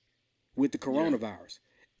with the coronavirus.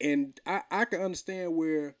 Yeah. And I can understand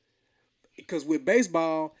where, because with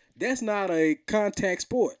baseball, that's not a contact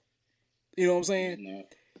sport. You know what I'm saying?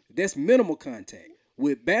 That's minimal contact.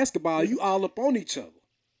 With basketball, you all up on each other.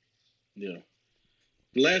 Yeah.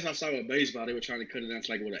 The last I saw with baseball, they were trying to cut it down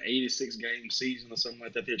to like an 86 game season or something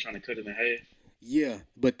like that. They were trying to cut it in half. Yeah,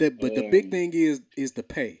 but the big thing is the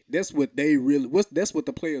pay. That's what that's what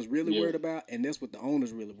the players really worried about, and that's what the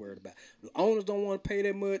owners really worried about. The owners don't want to pay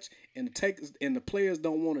that much, and the players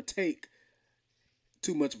don't want to take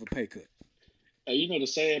too much of a pay cut. You know, the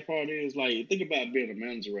sad part is, like, think about being a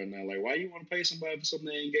manager right now. Like, why you want to pay somebody for something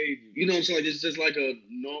they ain't gave you? You know what I'm saying? Like, it's just like a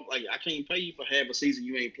norm. Like, I can't pay you for half a season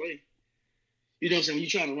you ain't play. You know what I'm saying? When you're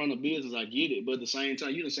trying to run a business, I get it. But at the same time,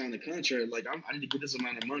 you done signed a contract. Like, I need to get this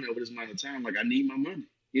amount of money over this amount of time. Like, I need my money.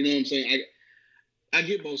 You know what I'm saying? I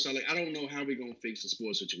get both sides. Like, I don't know how we're going to fix the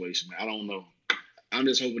sports situation. I don't know. I'm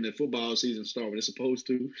just hoping that football season start when it's supposed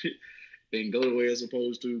to and go the way it's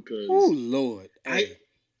supposed to. Cause oh, Lord.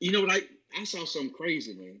 You know what? I saw something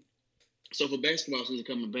crazy, man. So for basketball season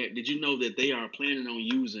coming back, did you know that they are planning on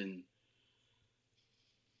using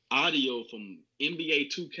audio from NBA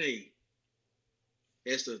 2K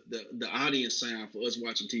as the audience sound for us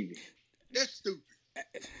watching TV? That's stupid.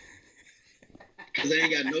 Cause they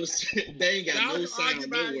ain't got no sound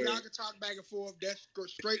nowhere. Y'all can talk back and forth. That's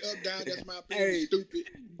straight up, down. That's my opinion. Hey. Stupid.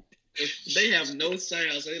 They have no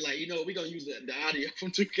sound, so they like, we're gonna use the audio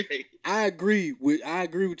from 2K. I agree with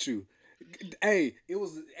you. Hey, it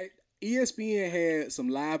was ESPN had some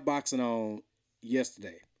live boxing on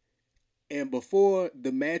yesterday, and before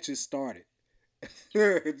the matches started,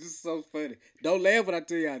 this is so funny. Don't laugh when I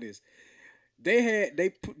tell y'all this.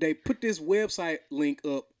 They put this website link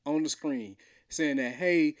up on the screen saying that,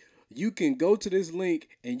 hey, you can go to this link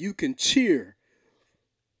and you can cheer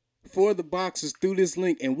for the boxers through this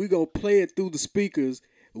link, and we gonna play it through the speakers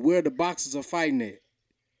where the boxers are fighting at.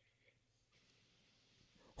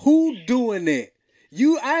 Who doing that?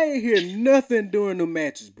 I ain't hear nothing during the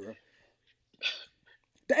matches, bro.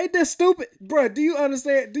 Ain't that stupid, bro? Do you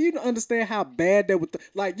understand? Do you understand how bad that would?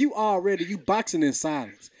 Like, you boxing in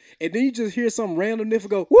silence, and then you just hear some random nigga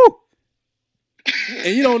go woo,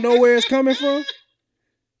 and you don't know where it's coming from.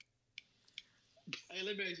 Hey,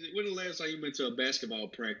 let me ask you, when the last time you went to a basketball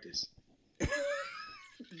practice?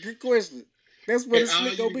 Good question. That's what it's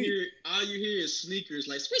gonna be. All you hear is sneakers,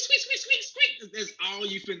 like squeak, squeak, squeak, squeak, squeak. That's all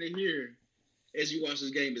you finna hear as you watch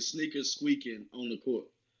this game is sneakers squeaking on the court.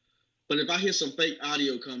 But if I hear some fake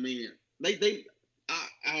audio come in, I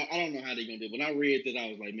don't know how they're gonna do it. When I read that, I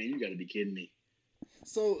was like, man, you gotta be kidding me.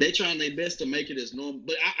 So they trying their best to make it as normal,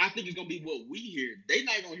 but I think it's gonna be what we hear. They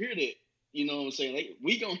not gonna hear that. You know what I'm saying? Like,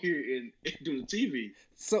 we gonna hear it through the TV.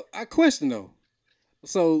 So I question though.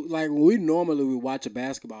 So like when we normally would watch a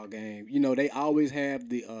basketball game, they always have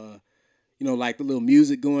the like the little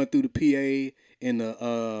music going through the PA and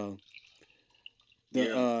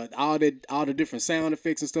all the different sound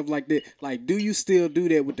effects and stuff like that. Like, do you still do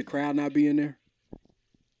that with the crowd not being there?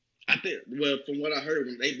 I think. Well, from what I heard,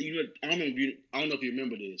 when I don't know if you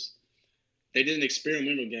remember this. They did an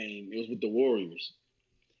experimental game. It was with the Warriors,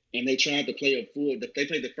 and they tried to play They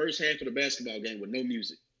played the first half of the basketball game with no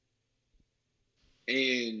music.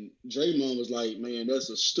 And Draymond was like, "Man, that's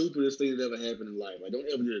the stupidest thing that ever happened in life. Like, don't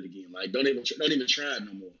ever do it again. Like, don't even try it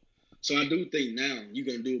no more." So I do think now you're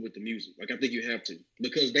gonna do it with the music. Like, I think you have to,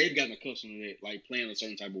 because they've gotten accustomed to it, like playing a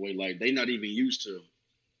certain type of way. Like, they're not even used to.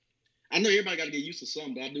 I know everybody got to get used to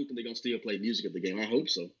something, but I do think they're gonna still play music at the game. I hope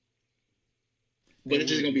so. But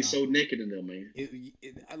it's just gonna be so naked in there, man.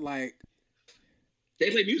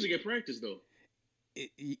 They play music at practice though.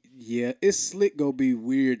 It's slick. Gonna be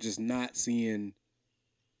weird just not seeing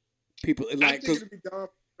people. Like, I think it'll be dumb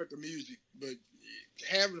with the music, but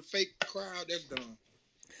having a fake crowd, that's dumb.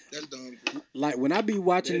 That's dumb. Like, when I be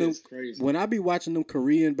watching them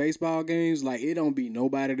Korean baseball games, like, it don't be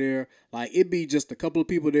nobody there. Like, it be just a couple of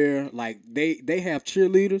people there. Like, they have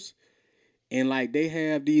cheerleaders, and like they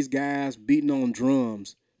have these guys beating on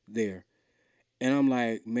drums there. And I'm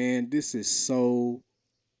like, man, this is so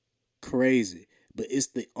crazy. But it's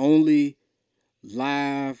the only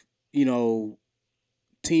live,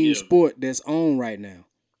 team sport that's on right now.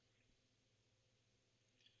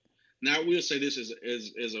 Now, I will say this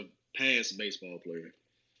as a past baseball player.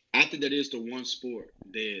 I think that is the one sport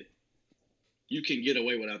that you can get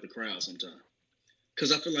away without the crowd sometimes.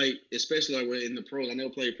 Because I feel like, especially like in the pros, I never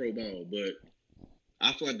played pro ball, but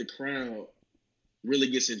I feel like the crowd really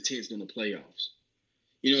gets intense during the playoffs.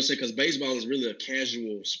 You know what I'm saying? Because baseball is really a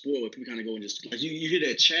casual sport where people kind of go and just, like, you hear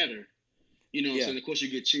that chatter. You know what I'm saying? Of course, you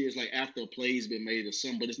get cheers like after a play's been made or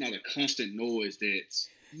something, but it's not a constant noise that's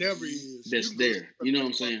there. You know what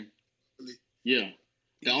I'm saying? Yeah.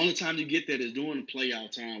 The only time you get that is during the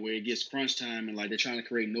playoff time, where it gets crunch time and like they're trying to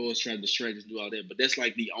create noise, try to distract us, do all that. But that's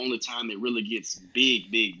like the only time it really gets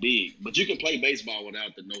big, big, big. But you can play baseball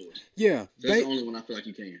without the noise. Yeah. That's the only one I feel like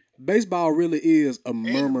you can. Baseball really is a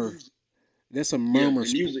murmur. That's a murmur.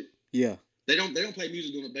 Yeah, music. Yeah. They don't play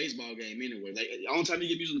music during a baseball game anyway. Like, the only time you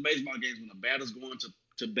get music in the baseball game is when the batter's going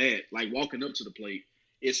to bat, like walking up to the plate.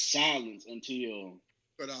 It's silence until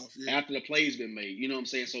after the play's been made. You know what I'm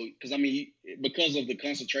saying? So, because because of the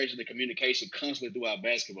concentration, the communication constantly throughout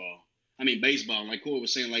baseball, like Corey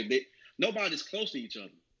was saying, like nobody's close to each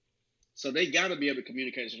other. So they got to be able to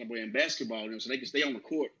communicate some way in basketball, so they can stay on the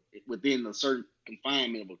court within a certain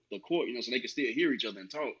confinement of the court, so they can still hear each other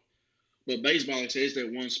and talk. But baseball, like I said, it's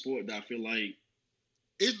that one sport that I feel like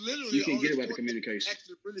it's literally you can get about the communication.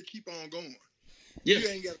 Actually, really keep on going. Yeah. You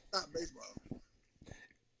ain't got to stop baseball.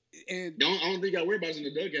 And I don't think you got to worry about it in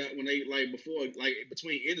the dugout when they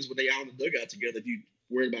between innings when they out in the dugout together. If you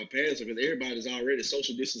worried about passing, because everybody's already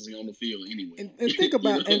social distancing on the field anyway. And think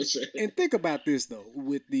about and think about this though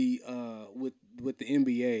with the with the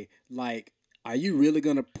NBA. Like, are you really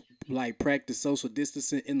gonna like practice social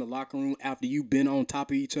distancing in the locker room after you've been on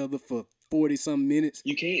top of each other for 40-some minutes?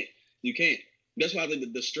 You can't. That's why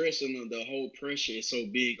the stress and the whole pressure is so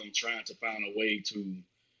big on trying to find a way to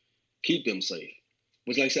keep them safe.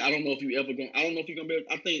 Which, like I said, I don't know if you're gonna be able.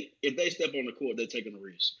 I think if they step on the court, they're taking a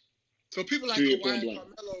risk. So people like Kawhi and Carmelo,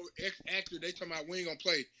 actually, they talking about we ain't gonna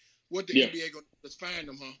play. What the NBA gonna just find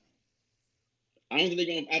them, huh? I don't think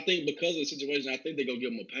they're gonna. I think because of the situation, I think they're gonna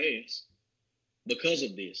give them a pass because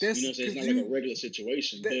of this. You know what I'm saying? It's not like a regular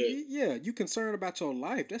situation. Yeah, you concerned about your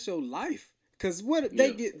life. That's your life. Because what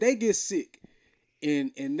Yeah. they get sick,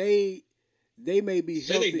 and they may be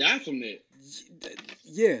Say healthy. they die from that.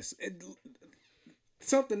 Yes,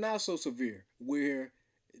 something not so severe where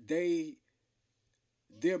their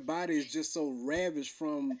body is just so ravaged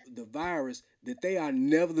from the virus that they are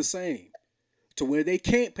never the same, to where they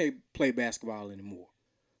can't play basketball anymore.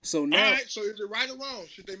 So now, All right, so is it right or wrong?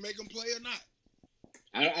 Should they make them play or not?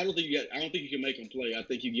 I don't think you can make them play. I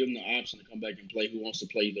think you give them the option to come back and play. Who wants to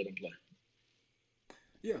play, let them play.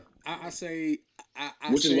 yeah, I say,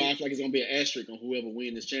 Which is why I feel like it's gonna be an asterisk on whoever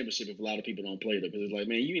wins this championship if a lot of people don't play there. Because it's like,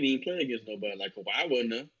 man, you didn't even play against nobody. Like Kawhi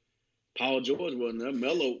wasn't there, Paul George wasn't there,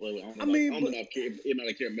 Melo. I don't know if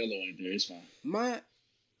I care. Melo ain't there. It's fine.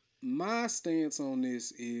 My stance on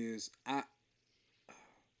this is I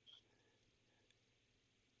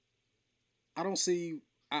don't see.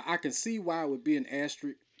 I can see why it would be an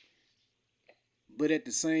asterisk, but at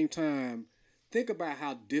the same time, think about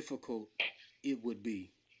how difficult it would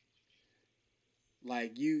be.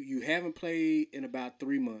 Like you haven't played in about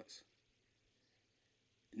 3 months.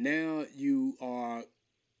 Now you are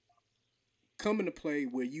coming to play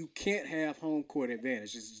where you can't have home court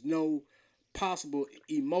advantage. There's no possible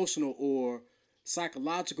emotional or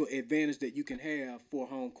psychological advantage that you can have for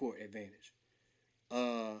home court advantage.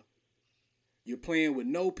 You're playing with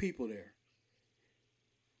no people there.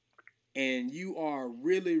 And you are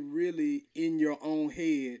really, really in your own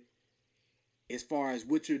head as far as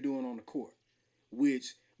what you're doing on the court.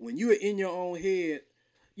 Which, when you're in your own head,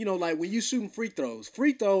 like when you're shooting free throws,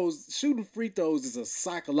 shooting free throws is a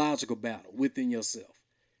psychological battle within yourself.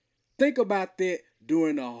 Think about that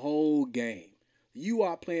during the whole game. You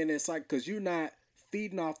are playing that cycle because you're not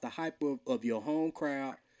feeding off the hype of your home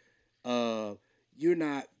crowd. You're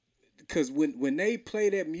not, because when they play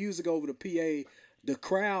that music over the PA, the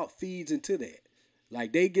crowd feeds into that.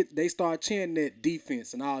 Like they start chanting that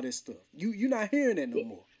defense and all this stuff. You're not hearing that no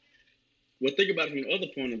more. Well, think about it from the other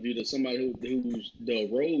point of view. That somebody who's the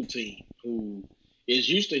road team who is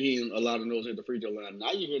used to hearing a lot of noise at the free throw line.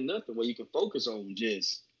 Now you hear nothing where you can focus on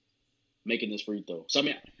just making this free throw. So I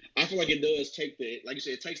mean, I feel like it does take like you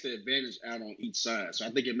said, it takes the advantage out on each side. So I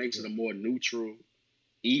think it makes it a more neutral,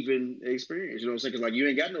 even experience. You know what I'm saying? Because like you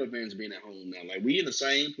ain't got no advantage being at home now. Like we in the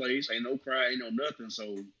same place, ain't no cry, ain't no nothing.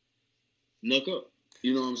 So knuck up.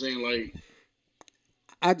 You know what I'm saying? Like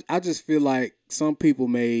I just feel like some people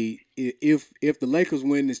may, if the Lakers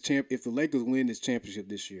win this championship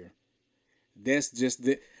this year, that's just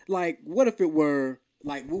the, like, what if it were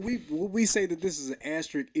like, would we say that this is an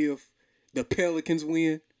asterisk if the Pelicans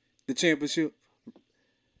win the championship?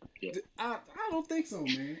 yeah. I don't think so,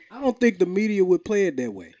 man. I don't think the media would play it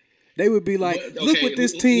that way. They would be like, look what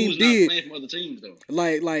this team did. Not playing from other teams though.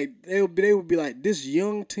 Like they would be like, this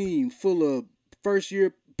young team full of first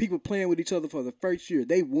year people playing with each other for the first year.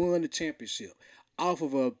 They won the championship off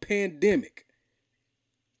of a pandemic.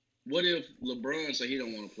 What if LeBron say he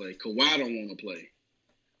don't want to play? Kawhi don't want to play.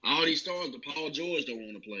 All these stars, Paul George don't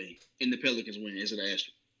want to play, and the Pelicans win. Is it asterisk?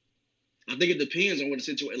 I think it depends on what the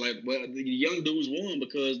situation. Like, well, the young dudes won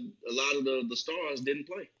because a lot of the stars didn't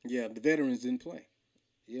play. Yeah, the veterans didn't play.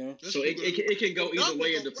 Yeah. So it can go either way.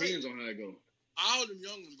 It depends on how it goes. All them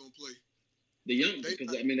young ones gonna play. The young,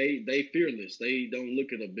 because I mean they fearless. They don't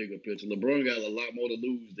look at a bigger picture. LeBron got a lot more to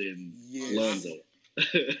lose than Lonzo.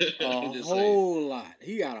 A whole lot.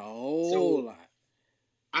 He got a whole lot.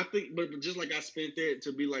 I think, but just like I spent that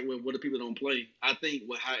to be like, well, what if people don't play? I think,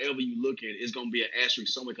 however you look at it, it's gonna be an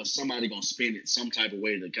asterisk somewhere because somebody gonna spin it some type of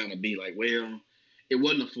way to kind of be like, well, it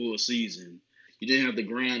wasn't a full season. You didn't have to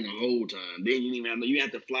grind the whole time. Then you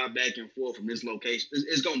have to fly back and forth from this location.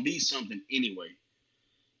 It's gonna be something anyway.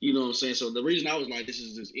 You know what I'm saying? So the reason I was like, this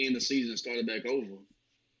is just end the season and start it back over,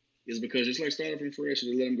 is because it's like starting from fresh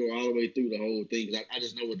and let them go all the way through the whole thing. Because I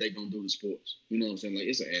just know what they're gonna do to sports. You know what I'm saying? Like,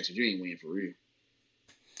 it's an asterisk. You ain't winning for real.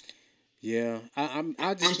 Yeah, I'm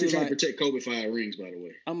still trying to protect Kobe 5 rings, by the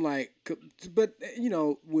way. I'm like, but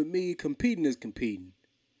with me, competing is competing.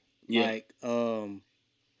 Yeah. Like,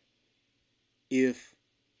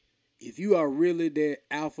 if you are really that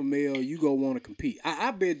alpha male, you gonna want to compete.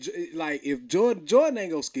 I bet, like, if Jordan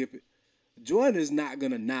ain't gonna skip it, Jordan is not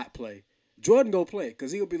gonna not play. Jordan gonna play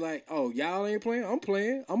because he'll be like, oh, y'all ain't playing? I'm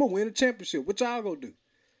playing. I'm gonna win a championship. What y'all gonna do?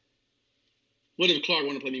 What if Clark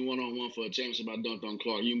want to play me one-on-one for a championship? I dunked on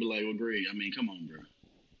Clark. You can be like, well, Greg, I mean, come on, bro.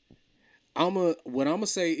 What I'm gonna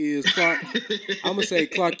say is, Clark. I'm gonna say,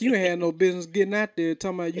 Clark, you ain't had no business getting out there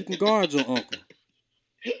talking about you can guard your uncle.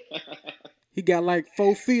 He got like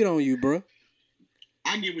 4 feet on you, bro.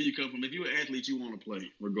 I get where you come from. If you're an athlete, you want to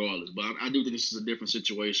play regardless. But I do think this is a different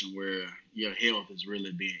situation where your health is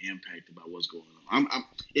really being impacted by what's going on.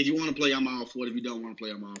 If you want to play, I'm all for it. If you don't want to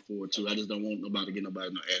play, I'm all for it too. I just don't want nobody to get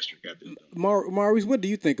nobody no asterisk out there. Maurice, what do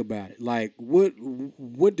you think about it? Like, what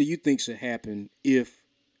do you think should happen if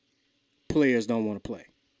players don't want to play?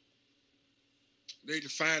 They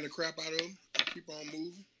just find the crap out of them, keep on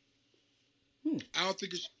moving. I don't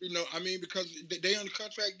think it's, because they under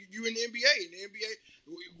contract. You in the NBA. In the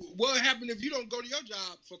NBA, what happened if you don't go to your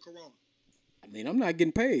job for Corona? I mean, I'm not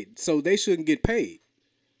getting paid, so they shouldn't get paid,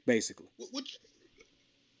 basically.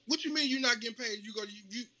 What you mean you're not getting paid? You go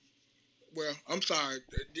you. Well, I'm sorry.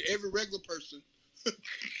 Every regular person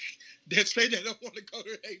that say they don't want to go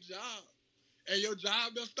to their job, and your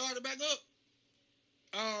job done started back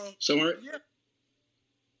up. So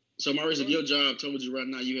Maurice, if your job told you right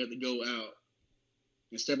now you had to go out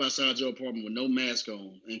and step outside your apartment with no mask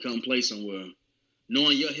on and come play somewhere,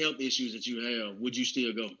 knowing your health issues that you have, would you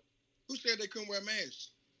still go? Who said they couldn't wear masks?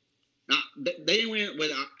 Now, they ain't wearing. Well,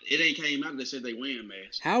 it ain't came out. They said they wearing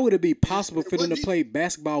masks. How would it be possible for them to play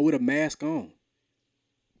basketball with a mask on?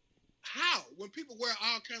 How? When people wear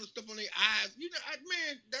all kinds of stuff on their eyes,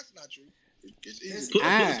 man, that's not true. It's easy.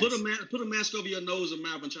 Put a mask over your nose and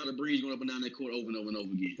mouth and try to breathe going up and down that court over and over and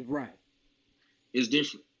over again. Right. It's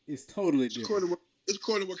different. It's totally different. It's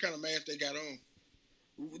according to what kind of mask they got on.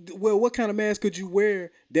 Well, what kind of mask could you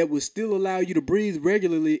wear that would still allow you to breathe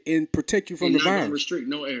regularly and protect you from the virus? Not gonna restrict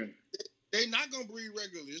no air. They're not gonna breathe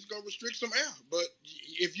regularly. It's gonna restrict some air. But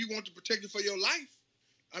if you want to protect it for your life,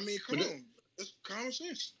 I mean, come on, it's common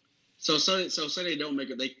sense. So say they don't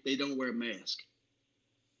make it. They don't wear a mask.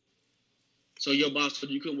 So your boss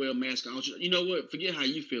said you couldn't wear a mask. You know what? Forget how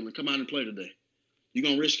you feeling. Come out and play today. You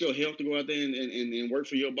gonna risk your health to go out there and work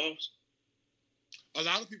for your boss? A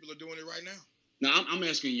lot of people are doing it right now. Now I'm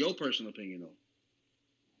asking your personal opinion though.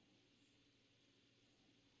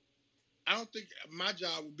 I don't think my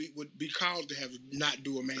job would be called to have not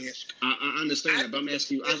do a mask. I understand that, but I'm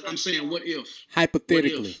asking you. I'm saying, what if?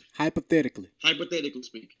 Hypothetically speaking. Hypothetically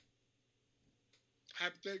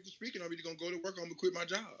speaking, I'm either gonna go to work or I'm gonna quit my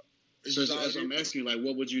job. So as I'm asking, like,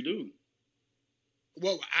 what would you do?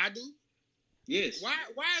 What I do? Yes. Why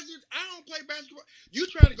is it? I don't play basketball. You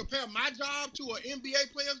trying to compare my job to an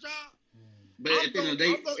NBA player's job? But at the end of the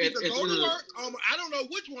day, I'm gonna either go to work. I don't know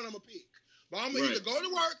which one I'm gonna pick, but I'm gonna either go to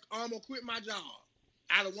work or I'm gonna quit my job.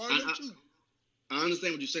 Out of one of them two. I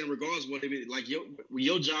understand what you're saying. Regardless of what it is, like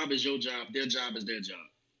your job is your job. Their job is their job.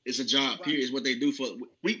 It's a job. Right. Period. It's what they do for.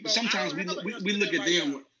 Sometimes we look at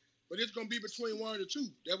them. But it's gonna be between one of the two.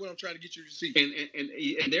 That's what I'm trying to get you to see.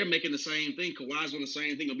 And they're making the same thing. Kawhi's doing the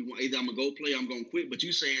same thing. Either I'm gonna go play, or I'm gonna quit. But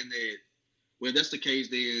you saying that, well, if that's the case,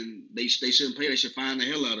 then they shouldn't play. They should fine the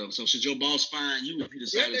hell out of them. So should your boss fine you if you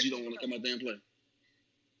decide that you don't want to come out there and play?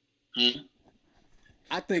 Huh?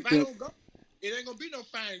 I think if I don't go, it ain't gonna be no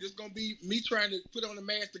fine. It's gonna be me trying to put on a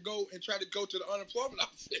mask to go and try to go to the unemployment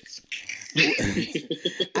office.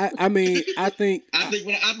 I think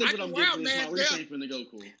what I'm getting is my reach ain't finna go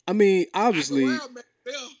cool. I mean, obviously,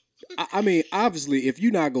 obviously, if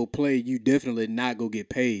you not go play, you definitely not go get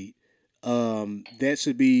paid. That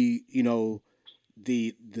should be, the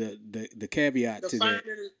caveat to that.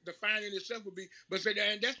 The fine in itself would be,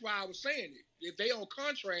 and that's why I was saying it. If they on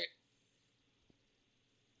contract,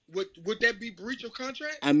 would that be breach of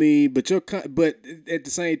contract? I mean, but at the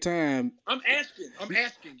same time, I'm asking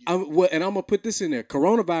you. And I'm gonna put this in there.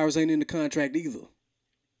 Coronavirus ain't in the contract either,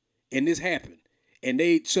 and this happened, and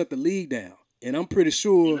they shut the league down. And I'm pretty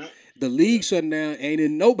sure the league shutting down ain't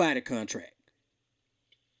in nobody's contract.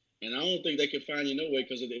 And I don't think they can find you no way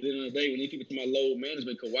because at the end of the day, when these people talk about load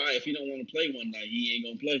management, Kawhi, if he don't want to play one night, he ain't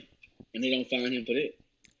gonna play, and they don't fine him for that.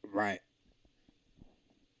 Right.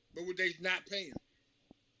 But would they not pay him?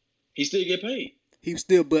 He still get paid.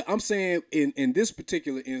 But I'm saying in this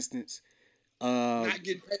particular instance, not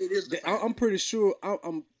getting paid is. I'm pretty sure.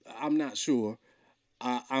 I'm not sure.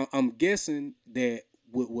 I'm guessing that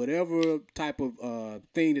with whatever type of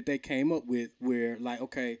thing that they came up with, where like,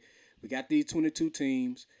 okay, we got these 22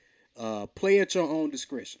 teams, play at your own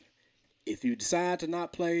discretion. If you decide to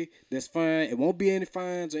not play, that's fine. It won't be any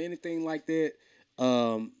fines or anything like that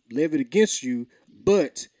levied against you,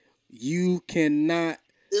 but you cannot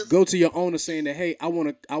go to your owner saying that, hey, I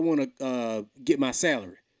want to get my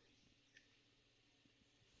salary.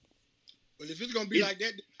 But if it's gonna be like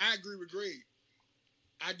that, I agree with Greg.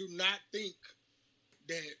 I do not think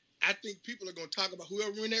that. I think people are gonna talk about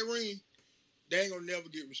whoever in that ring. They ain't gonna never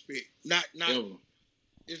get respect. Not. Ever.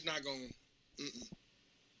 It's not gonna.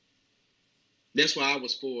 That's why I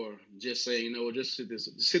was for just saying, just sit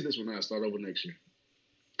this one out, start over next year.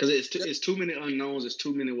 Because it's too many unknowns. It's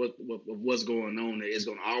too many of what's going on. That it's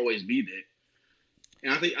going to always be there.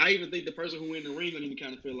 And I even think the person who win the ring going to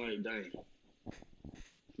kind of feel like, dang,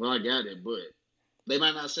 well, I got it, but they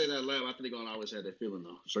might not say that loud. I think they're going to always have that feeling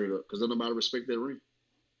though, straight up, because nobody respect their ring.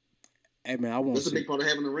 Hey man, I want to see. That's a big part of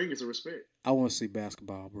having the ring is the respect. I want to see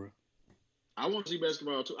basketball, bro. I want to see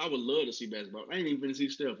basketball too. I would love to see basketball. I ain't even going to see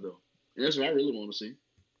Steph though, and that's what I really want to see.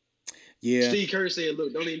 Yeah. Steve Kerr said,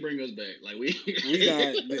 "Look, don't even bring us back. Like we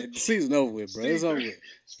not. The season over with, bro. It's over with."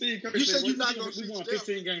 Steve Kerr said, "You're not going to see we won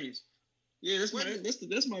 15 games." Yeah, that's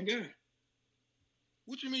my guy.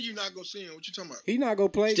 What you mean you're not gonna see him? What you talking about? He not gonna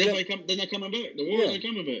play. They're not coming back. The Warriors ain't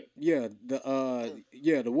coming back. Yeah,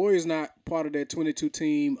 the Warriors not part of that 22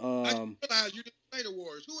 team. I realize you didn't say the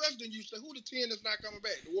Warriors. Who else did you say? Who the 10 that's not coming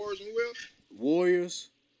back? The Warriors and who else? Warriors,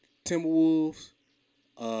 Timberwolves,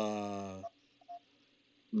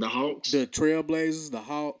 the Hawks, the Trailblazers, the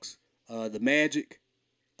Hawks, the Magic,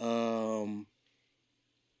 did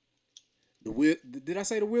I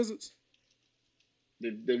say the Wizards?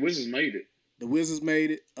 The Wizards made it. The Wizards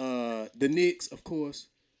made it. The Knicks, of course.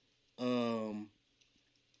 Who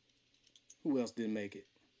else didn't make it?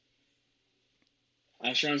 I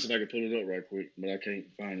was trying to see if I could pull it up right quick, but I can't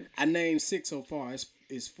find it. I named 6 so far.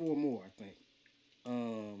 It's 4 more, I think.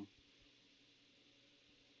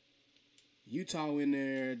 Utah in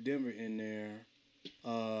there, Denver in there.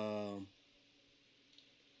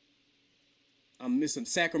 I'm missing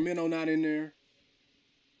Sacramento not in there.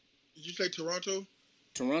 Did you say Toronto?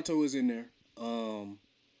 Toronto is in there.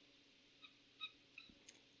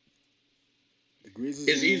 The Grizzlies.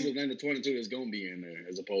 It's easier than the 22 that's gonna be in there,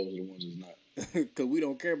 as opposed to the ones that's not. Because we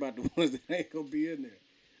don't care about the ones that ain't gonna be in there.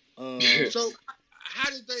 So, how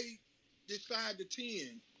did they decide the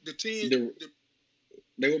 10? The 10.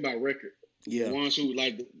 They were by record. Yeah. The ones who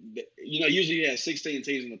usually you have 16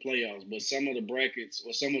 teams in the playoffs, but some of the brackets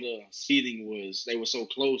or some of the seeding they were so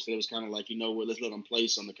close that it was kind of like, you know what, let's let them play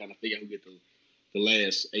some to kind of figure out who get the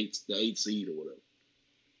last 8 seed or whatever.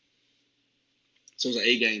 So it was an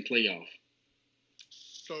 8-game playoff.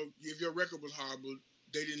 So if your record was horrible,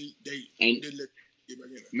 they didn't let you get back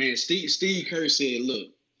in there. Man, Steve Kerr said,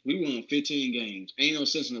 look, we won 15 games. Ain't no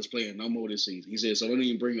sense in us playing no more this season. He said, so don't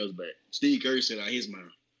even bring us back. Steve Kerr said out his mind.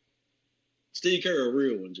 Steve Kerr a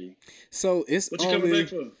real one, G. So it's what you coming back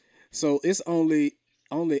for? So it's only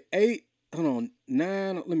 8. Hold on,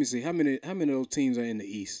 9. Let me see how many of those teams are in the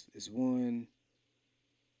East. It's 1.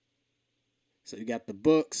 So you got the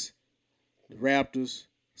Bucks, the Raptors,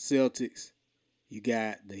 Celtics. You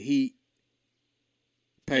got the Heat,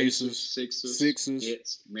 Pacers, Sixers,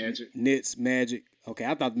 Nets, Magic. Okay,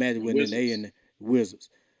 I thought the Magic went in there and the Wizards.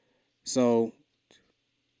 So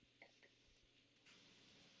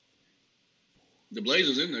the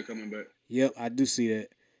Blazers in there coming back. Yep, I do see that.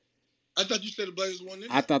 I thought you said the Blazers won in there.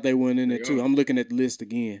 I thought they went in there too. I'm looking at the list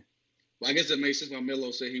again. Well, I guess that makes sense why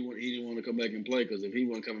Melo said he didn't want to come back and play, because if he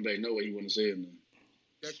wasn't coming back, no way he wouldn't have said nothing.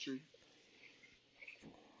 That's true.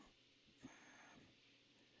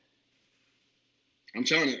 I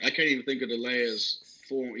can't even think of the last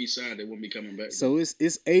 4 on each side that wouldn't be coming back. So it's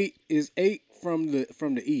 8 from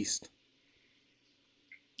the East.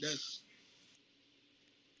 That's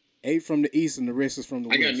 8 from the East and the rest is from the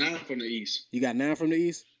West. I got 9 from the East. You got 9 from the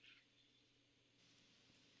East?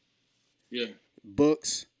 Yeah.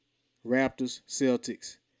 Bucks, Raptors,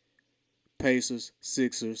 Celtics, Pacers,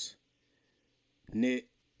 Sixers, Nets,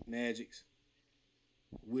 Magics,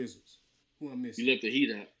 Wizards. Who am I missing? You left the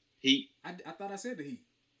Heat out. Heat. I thought I said the Heat.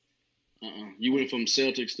 You went from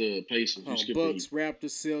Celtics to Pacers. You Bucks,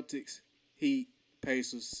 Raptors, Celtics, Heat,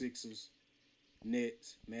 Pacers, Sixers,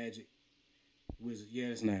 Nets, Magic, Wizards. Yeah,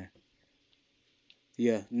 that's 9.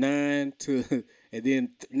 Yeah, 9 to and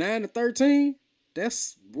then 9 to 13.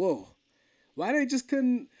 That's whoa. Why they just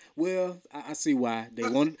couldn't? Well, I see why they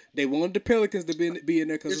wanted the Pelicans to be in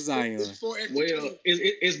there because of Zion.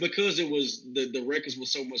 It's because it was the records were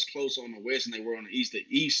so much closer on the West than they were on the East. The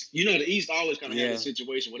East always kind of had a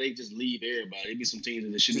situation where they just leave everybody. It'd be some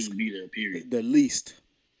teams that shouldn't even be there. Period. The least.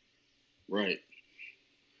 Right.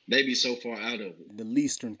 They be so far out of it. The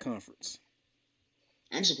Eastern Conference.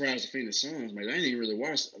 I'm surprised the Phoenix Suns, man. I ain't even really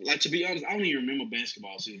watched. Like, to be honest, I don't even remember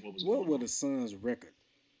basketball season. What were the Suns' record?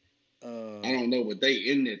 I don't know, but they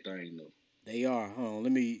in that thing though. They are. Hold on.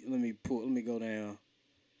 Let me go down.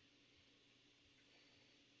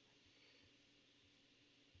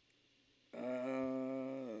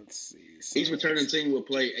 Let's see. Each returning team will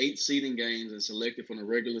play 8 seeding games and selected from the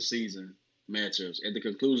regular season matchups. At the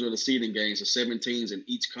conclusion of the seeding games, the 7 teams in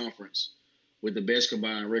each conference with the best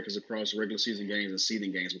combined records across regular season games and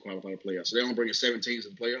seeding games will qualify for playoffs. So they don't bring in 7 teams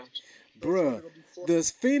in the playoffs? Bruh, the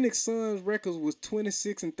Phoenix Suns records was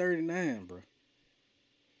 26-39, bro.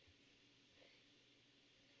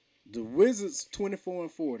 The Wizards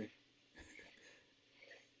 24-40.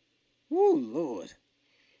 Woo, Lord.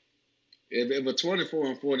 If a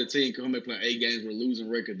 24-40 team come and play 8 games with a losing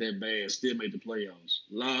record that bad, still make the playoffs.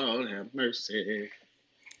 Lord have mercy.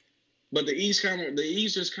 But the East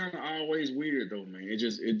just kind of always weird though, man.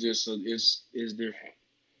 It's different.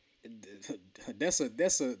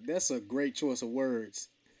 That's a great choice of words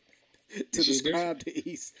to describe the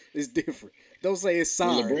East. It's different. Don't say it's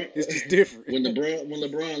sorry. It's just different. When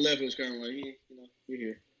LeBron left, it was kind of like, we're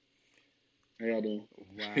here. How y'all doing?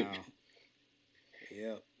 Wow.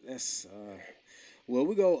 Yep. That's well,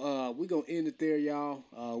 we gonna end it there, y'all.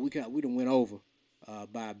 We done went over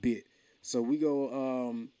by a bit, so we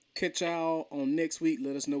go catch y'all on next week.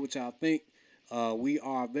 Let us know what y'all think. We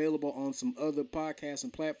are available on some other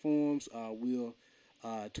podcasting platforms. We'll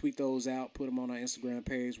tweet those out, put them on our Instagram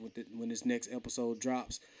page when this next episode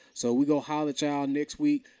drops. So we go holler at y'all next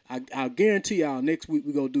week. I guarantee y'all next week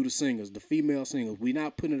we go do the singers, the female singers. We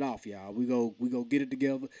not putting it off, y'all. We go get it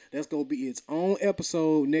together. That's gonna be its own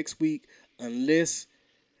episode next week, unless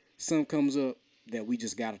something comes up that we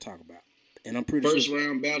just gotta talk about. And I'm pretty First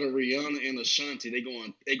round battle, Rihanna and Ashanti. They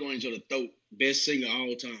going each other throat. Best singer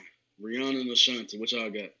all time. Rihanna and Ashanti. What y'all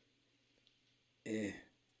got?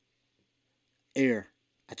 Air.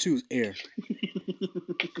 I choose Air.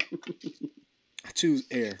 I choose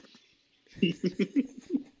Air.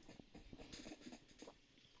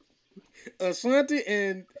 Ashanti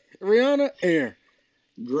and Rihanna, Air.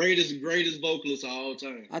 Greatest vocalist of all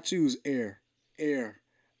time. I choose Air. Air.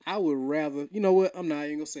 I would rather, you know what? I'm not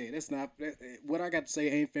even gonna say it. What I got to say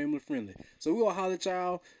ain't family friendly. So we're gonna holler at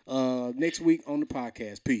y'all next week on the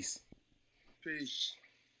podcast. Peace. Peace.